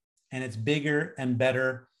triumph. and it's bigger and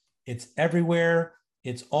better. It's everywhere.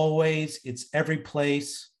 It's always, it's every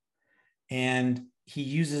place. And he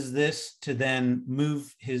uses this to then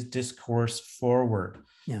move his discourse forward.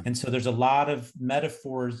 Yeah. And so there's a lot of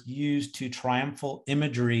metaphors used to triumphal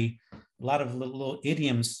imagery, a lot of little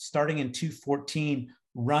idioms starting in 2:14,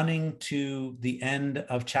 running to the end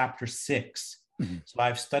of chapter 6. Mm-hmm. So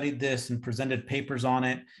I've studied this and presented papers on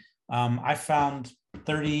it. I found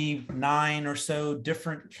 39 or so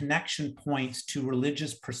different connection points to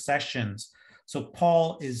religious processions. So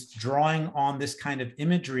Paul is drawing on this kind of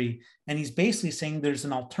imagery, and he's basically saying there's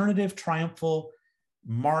an alternative triumphal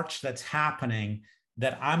march that's happening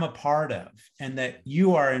that I'm a part of and that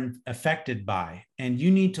you are affected by, and you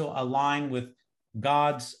need to align with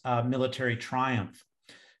God's military triumph.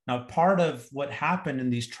 Now, part of what happened in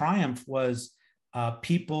these triumphs was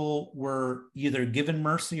people were either given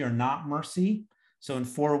mercy or not mercy. So in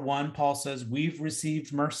 4:1, Paul says, we've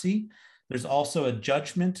received mercy. There's also a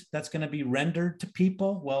judgment that's going to be rendered to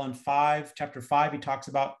people. Well, in chapter 5, he talks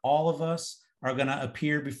about all of us are going to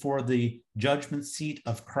appear before the judgment seat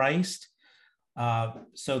of Christ.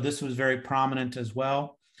 So this was very prominent as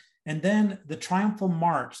well. And then the triumphal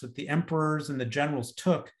march that the emperors and the generals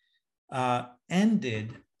took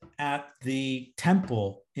ended at the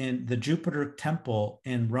temple, in the Jupiter temple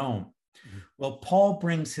in Rome. Mm-hmm. Well, Paul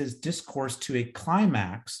brings his discourse to a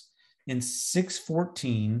climax in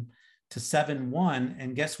 6:14 to 7:1,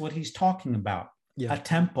 and guess what he's talking about? Yeah. A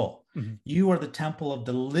temple. Mm-hmm. You are the temple of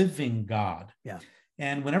the living God. Yeah.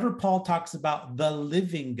 And whenever Paul talks about the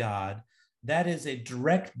living God, that is a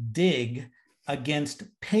direct dig against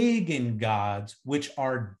pagan gods, which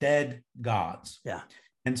are dead gods. Yeah.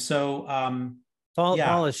 And so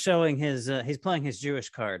Paul is showing his he's playing his Jewish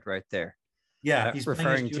card right there. Yeah, he's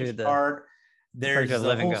referring to the card. There's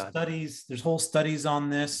whole studies on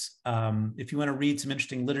this. If you want to read some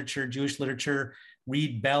interesting literature, Jewish literature,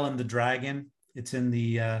 read Bel and the Dragon. It's in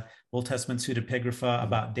the Old Testament pseudepigrapha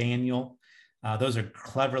about Daniel. Those are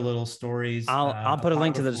clever little stories. I'll put a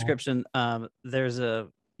link to the description.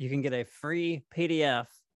 You can get a free PDF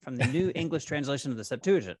from the New English translation of the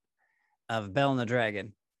Septuagint of Bel and the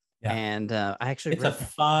Dragon. Yeah. And it's a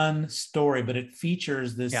fun story, but it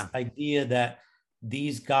features this idea that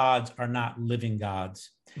these gods are not living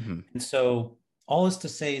gods. Mm-hmm. And so all is to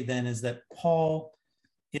say then is that Paul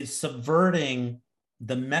is subverting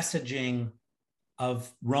the messaging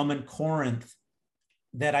of Roman Corinth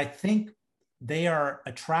that I think they are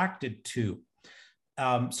attracted to.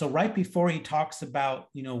 So right before he talks about,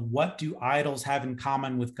 what do idols have in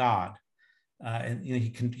common with God? And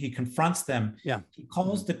he confronts them. Yeah. He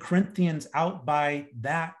calls the Corinthians out by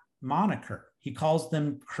that moniker. He calls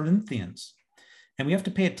them Corinthians. And we have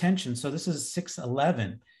to pay attention. So this is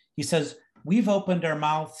 6:11. He says, we've opened our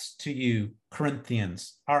mouths to you,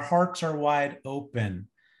 Corinthians. Our hearts are wide open.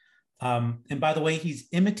 And by the way, he's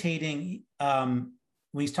imitating, when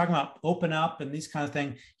he's talking about open up and these kind of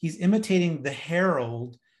things, he's imitating the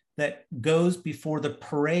herald that goes before the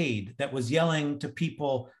parade that was yelling to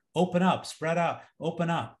people, open up, spread out, open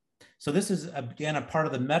up. So this is, again, a part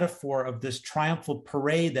of the metaphor of this triumphal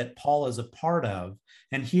parade that Paul is a part of.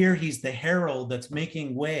 And here he's the herald that's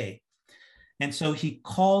making way. And so he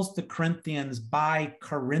calls the Corinthians by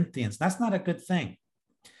Corinthians. That's not a good thing.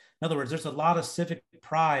 In other words, there's a lot of civic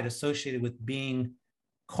pride associated with being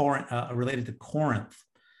related to Corinth.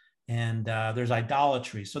 And there's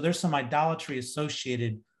idolatry. So there's some idolatry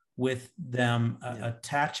associated with them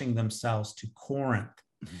attaching themselves to Corinth.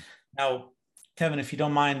 Mm-hmm. Now, Kevin, if you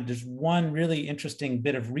don't mind, there's one really interesting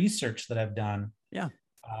bit of research that I've done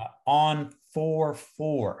on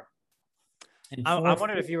 4:4. I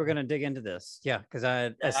wondered if you were going to dig into this. Yeah, because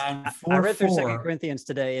I read through 2 Corinthians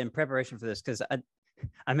today in preparation for this, because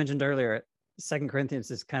I mentioned earlier 2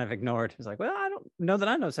 Corinthians is kind of ignored. It's like, well, I don't know that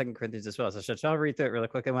I know 2 Corinthians as well. So I'll read through it really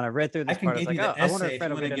quickly. When I read through this part, I was like, I wonder if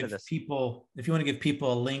Fred will get into this. If you want to give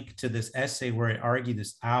people a link to this essay where I argue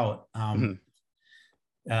this out,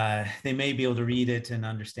 they may be able to read it and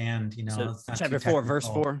understand, so chapter 4, verse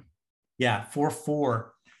 4. Yeah,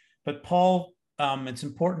 4:4. But Paul, it's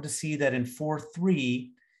important to see that in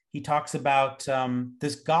 4:3, he talks about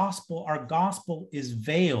this gospel. Our gospel is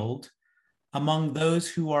veiled among those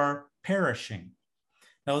who are perishing.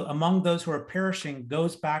 Now, among those who are perishing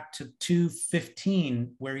goes back to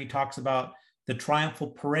 2:15, where he talks about the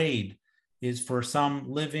triumphal parade is for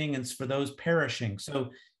some living and for those perishing.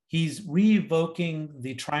 So he's re-evoking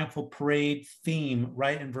the triumphal parade theme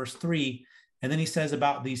right in verse 3. And then he says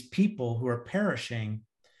about these people who are perishing,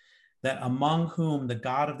 that among whom the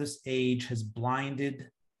God of this age has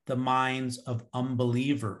blinded the minds of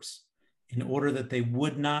unbelievers in order that they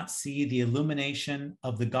would not see the illumination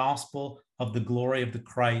of the gospel of the glory of the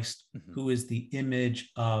Christ, who is the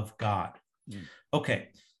image of God. Okay,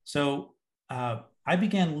 so I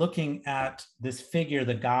began looking at this figure,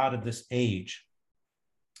 the God of this age.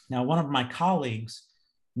 Now, one of my colleagues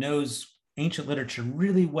knows ancient literature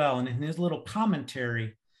really well, and in his little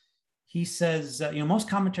commentary, he says, most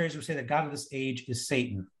commentaries would say that God of this age is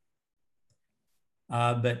Satan.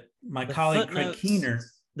 But my colleague Craig Keener,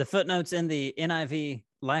 the footnotes in the NIV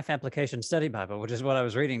Life Application Study Bible, which is what I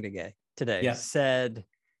was reading today, said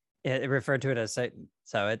it referred to it as Satan.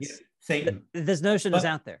 So it's Satan. This notion is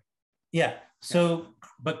out there. Yeah. So,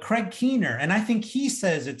 but Craig Keener, and I think he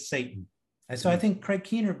says it's Satan. So I think Craig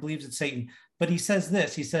Keener believes it's Satan, but he says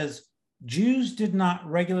this, he says, Jews did not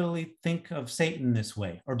regularly think of Satan this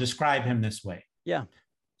way or describe him this way. Yeah.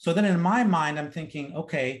 So then in my mind, I'm thinking,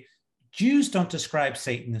 okay, Jews don't describe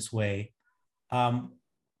Satan this way.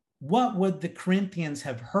 What would the Corinthians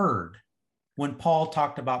have heard when Paul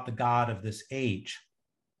talked about the God of this age?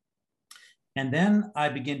 And then I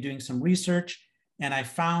began doing some research, and I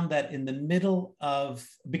found that in the middle of,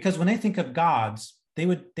 because when they think of gods, they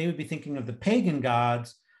would be thinking of the pagan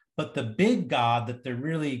gods, but the big god that they're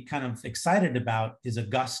really kind of excited about is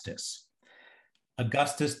Augustus.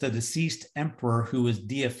 Augustus, the deceased emperor who was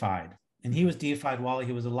deified. And he was deified while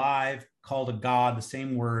he was alive, called a god, the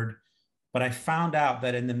same word. But I found out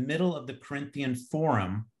that in the middle of the Corinthian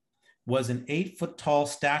Forum was an 8-foot tall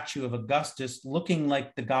statue of Augustus looking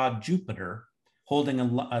like the god Jupiter, holding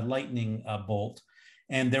a lightning bolt.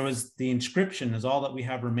 And there was the inscription is all that we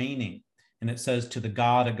have remaining. And it says, to the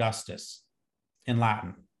god Augustus, in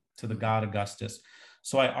Latin, to the god Augustus.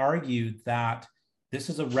 So I argued that this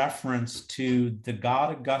is a reference to the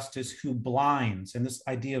god Augustus who blinds. And this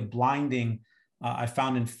idea of blinding, I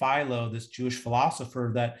found in Philo, this Jewish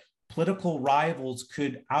philosopher, that political rivals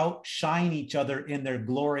could outshine each other in their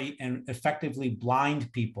glory and effectively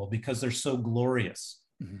blind people because they're so glorious.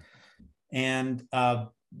 And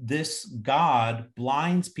this God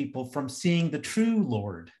blinds people from seeing the true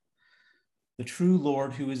Lord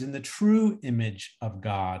who is in the true image of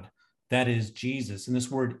God, that is Jesus. And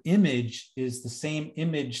this word image is the same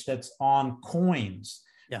image that's on coins,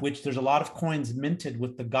 which there's a lot of coins minted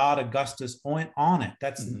with the god Augustus on it.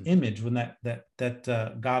 That's an image when that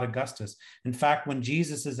god Augustus. In fact, when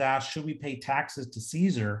Jesus is asked, should we pay taxes to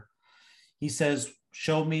Caesar? He says,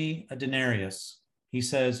 show me a denarius. He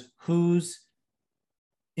says, whose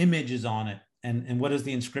image is on it? And what does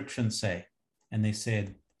the inscription say? And they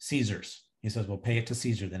said, Caesar's. He says, well, pay it to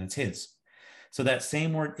Caesar, then it's his. So that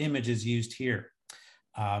same word image is used here.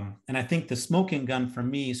 And I think the smoking gun for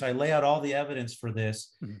me, so I lay out all the evidence for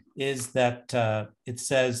this, is that it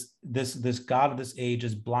says this God of this age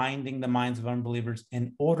is blinding the minds of unbelievers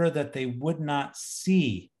in order that they would not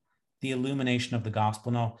see the illumination of the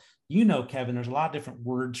gospel. Now, Kevin, there's a lot of different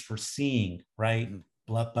words for seeing, right?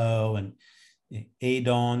 Blepo and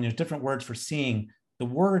adon, there's different words for seeing. The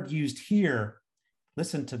word used here,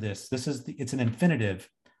 listen to this. It's an infinitive,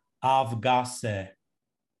 avgase.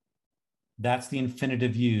 That's the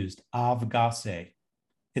infinitive used, avgase.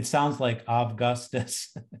 It sounds like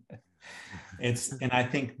Augustus. And I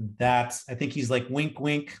think he's like wink,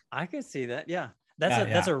 wink. I could see that. Yeah.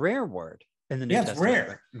 That's a rare word in the New Testament. It's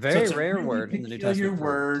rare. Very rare really word in the New Testament.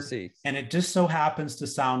 Word, and it just so happens to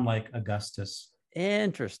sound like Augustus.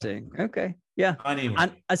 Interesting. Okay. Yeah. Anyway.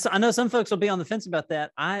 I know some folks will be on the fence about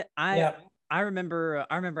that. I remember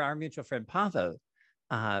our mutual friend Pavo.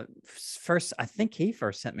 I think he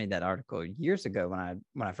first sent me that article years ago when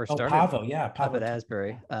I first started. Pavo at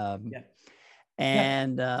Asbury.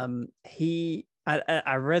 And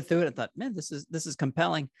I read through it and thought, man, this is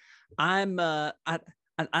compelling. I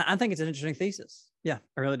think it's an interesting thesis. Yeah,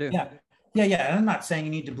 I really do. Yeah. And I'm not saying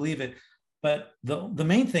you need to believe it, but the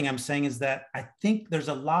main thing I'm saying is that I think there's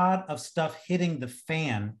a lot of stuff hitting the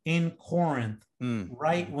fan in Corinth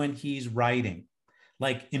right when he's writing,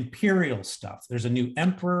 like imperial stuff. There's a new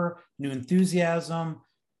emperor, new enthusiasm.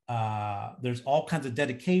 There's all kinds of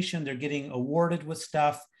dedication. They're getting awarded with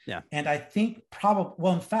stuff. Yeah. And I think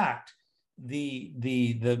in fact,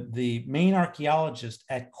 the main archaeologist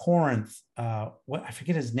at Corinth, I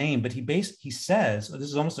forget his name, but he says, this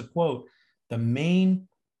is almost a quote, the main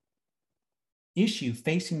issue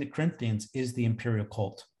facing the Corinthians is the imperial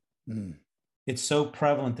cult. It's so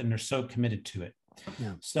prevalent and they're so committed to it.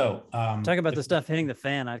 Yeah. So talk about the stuff hitting the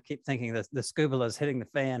fan. I keep thinking the scubala is hitting the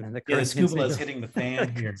fan, and the scubala is hitting the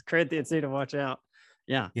fan here. Corinthians need to watch out.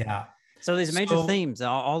 Yeah. Yeah. So these major themes,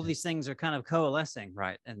 all these things are kind of coalescing,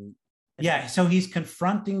 right? And Yeah, so he's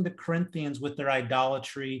confronting the Corinthians with their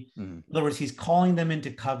idolatry. In other words, he's calling them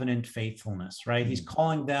into covenant faithfulness, right? He's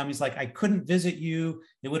calling them, he's like, I couldn't visit you.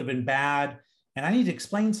 It would have been bad. And I need to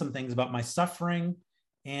explain some things about my suffering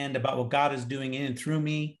and about what God is doing in and through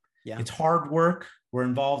me. Yeah. It's hard work. We're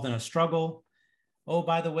involved in a struggle. Oh,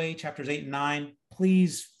 by the way, chapters 8 and 9,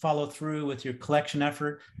 please follow through with your collection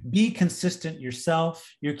effort. Be consistent yourself.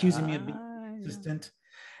 You're accusing me of being consistent.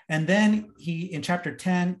 And then in chapter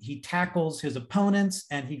 10, he tackles his opponents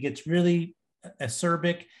and he gets really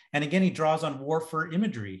acerbic. And again, he draws on warfare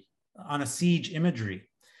imagery, on a siege imagery,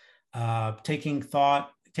 taking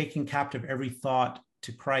captive every thought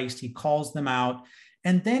to Christ. He calls them out.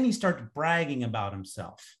 And then he starts bragging about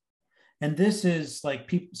himself. And this is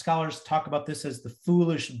like, scholars talk about this as the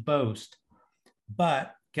foolish boast.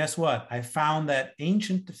 But guess what? I found that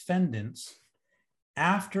ancient defendants,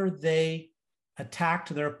 after they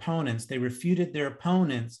attacked their opponents, they refuted their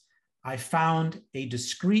opponents, I found a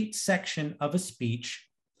discrete section of a speech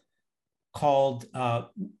called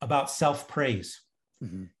about self-praise,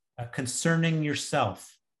 concerning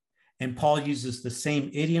yourself. And Paul uses the same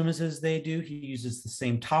idioms as they do. He uses the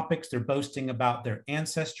same topics. They're boasting about their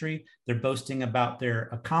ancestry. They're boasting about their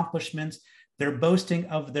accomplishments. They're boasting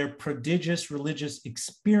of their prodigious religious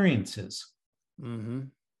experiences. And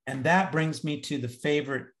that brings me to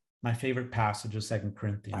my favorite passage of 2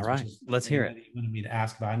 Corinthians. All right, let's hear it. You wanted me to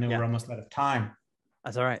ask about. I know we're almost out of time.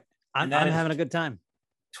 That's all right. I'm having a good time.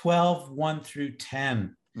 12, 1 through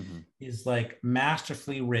 10 is like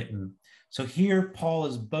masterfully written. So here Paul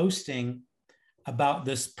is boasting about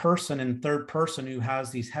this person in third person who has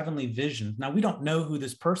these heavenly visions. Now, we don't know who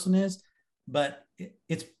this person is, but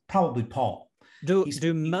it's probably Paul.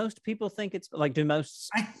 Do most people think it's like, do most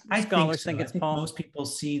scholars think it's Paul? Most people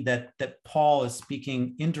see that Paul is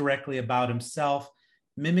speaking indirectly about himself,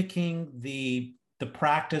 mimicking the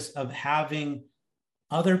practice of having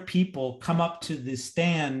other people come up to the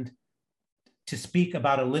stand to speak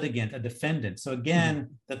about a litigant, a defendant. So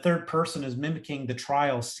again, the third person is mimicking the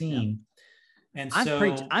trial scene. Yeah. And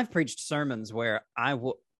I've preached sermons where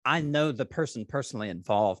I know the person personally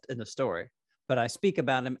involved in the story, but I speak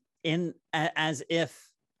about him as if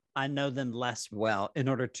I know them less well in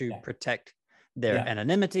order to protect their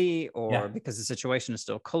anonymity, or because the situation is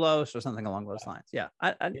still close, or something along those lines.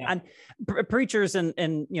 Preachers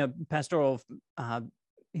and pastoral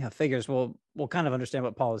figures will kind of understand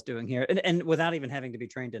what Paul is doing here, and without even having to be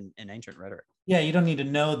trained in ancient rhetoric. Yeah, you don't need to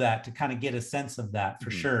know that to kind of get a sense of that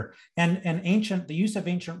for sure. And the use of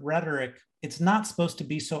ancient rhetoric, it's not supposed to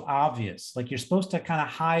be so obvious. Like, you're supposed to kind of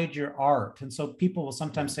hide your art. And so people will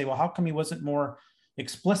sometimes say, well, how come he wasn't more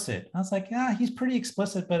explicit? And I was like, yeah, he's pretty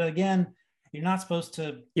explicit, but again, you're not supposed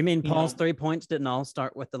to. You mean Paul's 3 points didn't all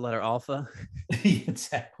start with the letter alpha?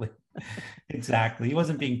 Exactly. He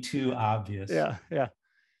wasn't being too obvious. Yeah.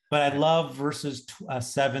 But I love verses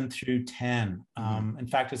 7 through 10. In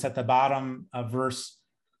fact, it's at the bottom of verse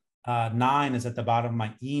 9 is at the bottom of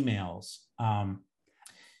my emails.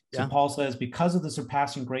 So Paul says, because of the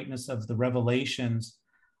surpassing greatness of the revelations,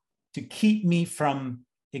 to keep me from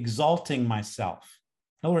exalting myself,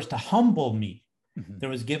 in other words, to humble me, there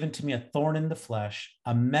was given to me a thorn in the flesh,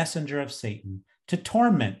 a messenger of Satan, to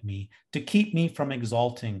torment me, to keep me from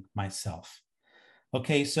exalting myself.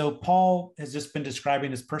 Okay, so Paul has just been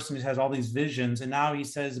describing this person who has all these visions, and now he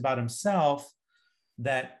says about himself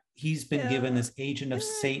that he's been given this agent of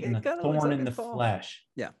Satan, a thorn in the flesh.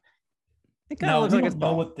 Yeah. Now, we don't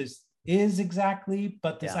know what this is exactly,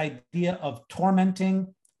 but this idea of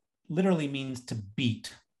tormenting literally means to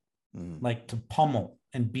beat, like to pummel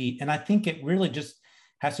and beat. And I think it really just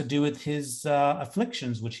has to do with his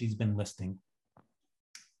afflictions, which he's been listing.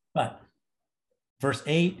 But verse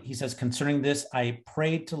 8, he says, concerning this, I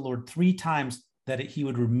prayed to the Lord 3 times that he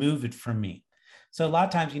would remove it from me. So a lot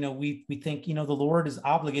of times, we think, the Lord is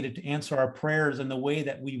obligated to answer our prayers in the way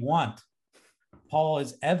that we want. Paul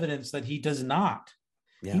is evidence that he does not.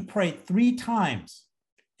 Yeah. He prayed 3 times.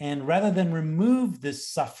 And rather than remove this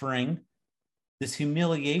suffering, this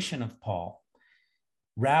humiliation of Paul,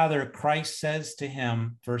 rather Christ says to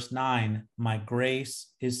him, verse 9, my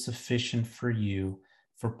grace is sufficient for you,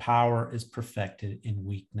 for power is perfected in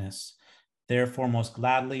weakness. Therefore, most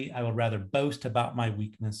gladly, I will rather boast about my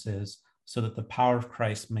weaknesses, so that the power of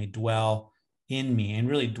Christ may dwell in me. And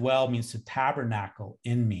really, dwell means to tabernacle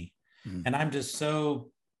in me. And I'm just we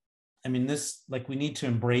need to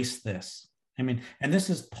embrace this. And this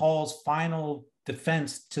is Paul's final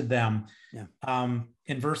defense to them. Yeah.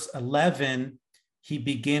 In verse 11, he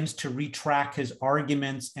begins to retract his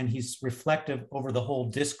arguments, and he's reflective over the whole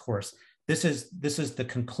discourse. This is the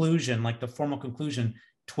conclusion, like the formal conclusion,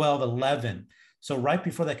 12:11. So right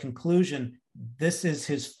before that conclusion, this is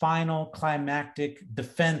his final climactic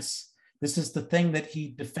defense. This is the thing that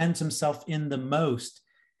he defends himself in the most.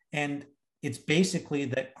 And it's basically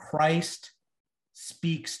that Christ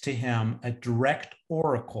speaks to him a direct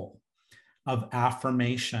oracle of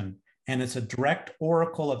affirmation. And it's a direct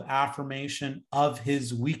oracle of affirmation of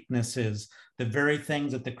his weaknesses, the very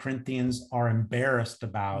things that the Corinthians are embarrassed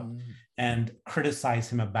about and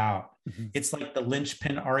criticize him about. It's like the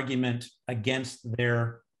linchpin argument against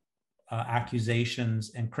their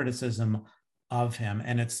accusations and criticism of him.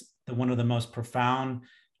 And it's one of the most profound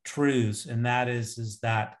truths. And that is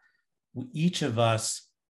that each of us,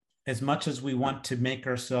 as much as we want to make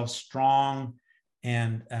ourselves strong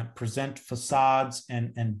and present facades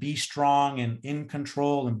and be strong and in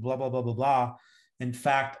control and blah, blah, blah, blah, blah. In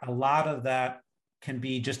fact, a lot of that can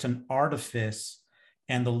be just an artifice,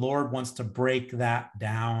 and the Lord wants to break that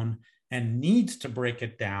down and needs to break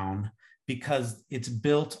it down because it's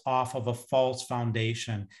built off of a false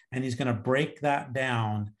foundation, and he's going to break that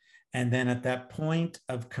down. And then at that point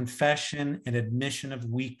of confession and admission of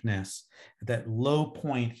weakness, at that low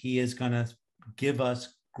point, he is going to give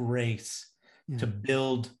us grace to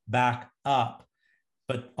build back up,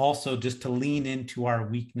 but also just to lean into our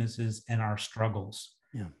weaknesses and our struggles.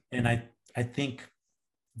 And I think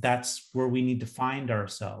that's where we need to find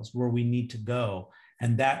ourselves, where we need to go.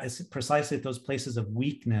 And that is precisely at those places of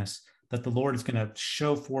weakness that the Lord is going to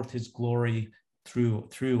show forth his glory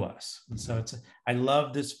through us. And so I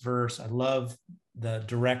love this verse. I love the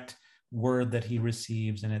direct word that he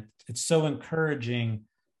receives. And it's so encouraging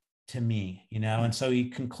to me, and so he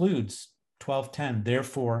concludes 12:10,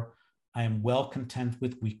 therefore, I am well content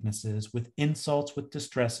with weaknesses, with insults, with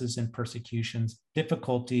distresses and persecutions,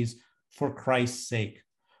 difficulties for Christ's sake.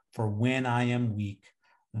 For when I am weak,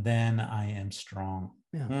 then I am strong.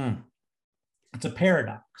 It's a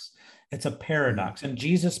paradox. It's a paradox. And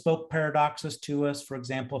Jesus spoke paradoxes to us. For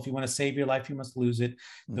example, if you want to save your life, you must lose it.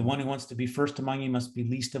 The one who wants to be first among you must be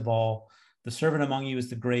least of all. The servant among you is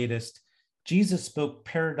the greatest. Jesus spoke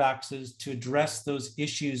paradoxes to address those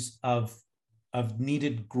issues of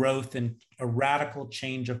needed growth and a radical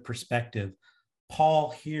change of perspective.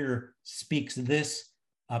 Paul here speaks this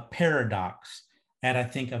paradox at, I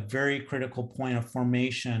think, a very critical point of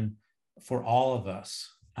formation for all of us,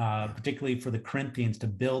 particularly for the Corinthians, to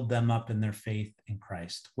build them up in their faith in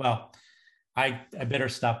Christ. Well, I better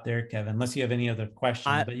stop there, Kevin, unless you have any other questions.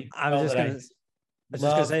 I was just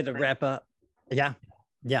going to say to wrap up. Yeah.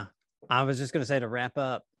 I was just going to say to wrap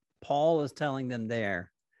up, Paul is telling them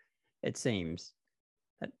there, it seems,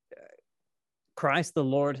 that Christ the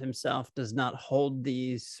Lord himself does not hold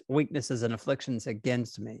these weaknesses and afflictions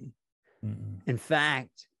against me. In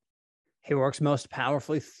fact, he works most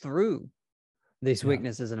powerfully through these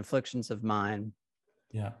weaknesses and afflictions of mine.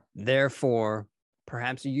 Therefore,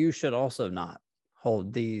 perhaps you should also not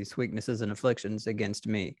hold these weaknesses and afflictions against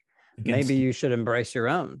me. Maybe you should embrace your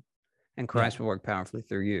own, and Christ will work powerfully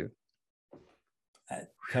through you.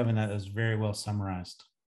 Kevin, that was very well summarized.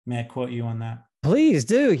 May I quote you on that? Please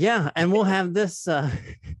do. Yeah. And we'll have this,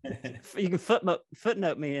 you can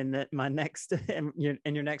footnote me in my next, in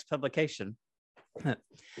your next publication.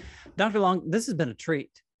 Dr. Long, this has been a treat.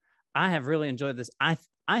 I have really enjoyed this. I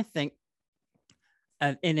think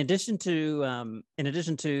in addition to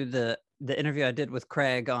the interview I did with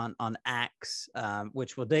Craig on Acts,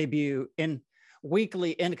 which will debut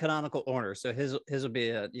weekly in canonical order. So his will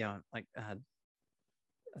be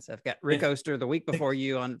so I've got Rick Oster the week before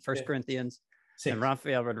you on 1 Corinthians, and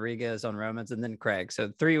Rafael Rodriguez on Romans, and then Craig. So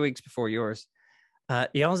 3 weeks before yours.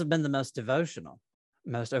 Y'all have been the most devotional,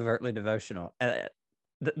 most overtly devotional.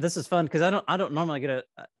 This is fun because I don't normally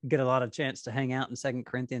get a lot of chance to hang out in 2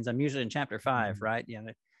 Corinthians. I'm usually in chapter 5, right?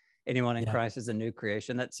 Anyone in Christ is a new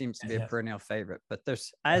creation. That seems to be a perennial favorite. But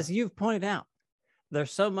there's, as you've pointed out,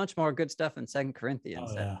 there's so much more good stuff in 2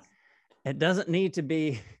 Corinthians. It doesn't need to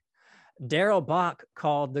be. Darrell Bach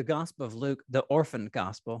called the Gospel of Luke the orphan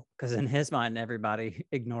gospel because in his mind, everybody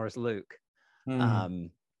ignores Luke.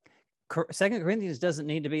 2 Corinthians doesn't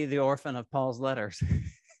need to be the orphan of Paul's letters.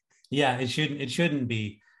 It shouldn't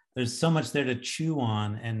be. There's so much there to chew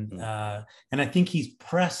on. And I think he's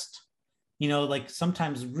pressed, like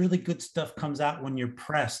sometimes really good stuff comes out when you're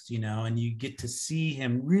pressed, and you get to see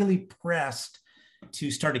him really pressed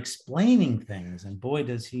to start explaining things. And boy,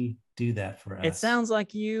 does he do that for us. It sounds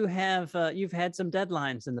like you have you've had some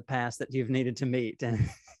deadlines in the past that you've needed to meet and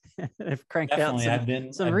have cranked out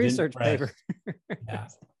some research paper.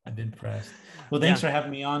 I've been pressed. Well, thanks for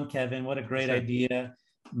having me on, Kevin. What a great idea.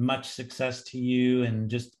 Much success to you and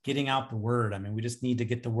just getting out the word. I mean, we just need to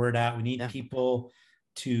get the word out. We need people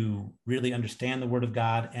to really understand the Word of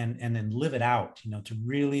God and then live it out, to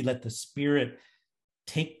really let the Spirit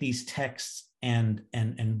take these texts and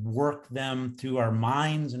work them through our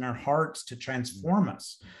minds and our hearts to transform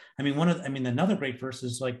us. Another great verse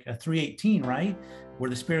is like 3:18, right? Where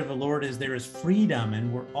the Spirit of the Lord is, there is freedom,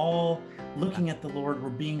 and we're all looking at the Lord. We're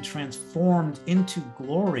being transformed into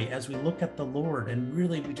glory as we look at the Lord. And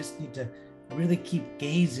really, we just need to really keep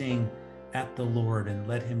gazing at the Lord and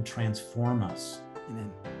let him transform us.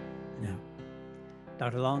 Amen. Yeah.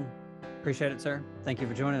 Dr. Long, appreciate it, sir. Thank you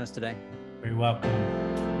for joining us today. Very welcome.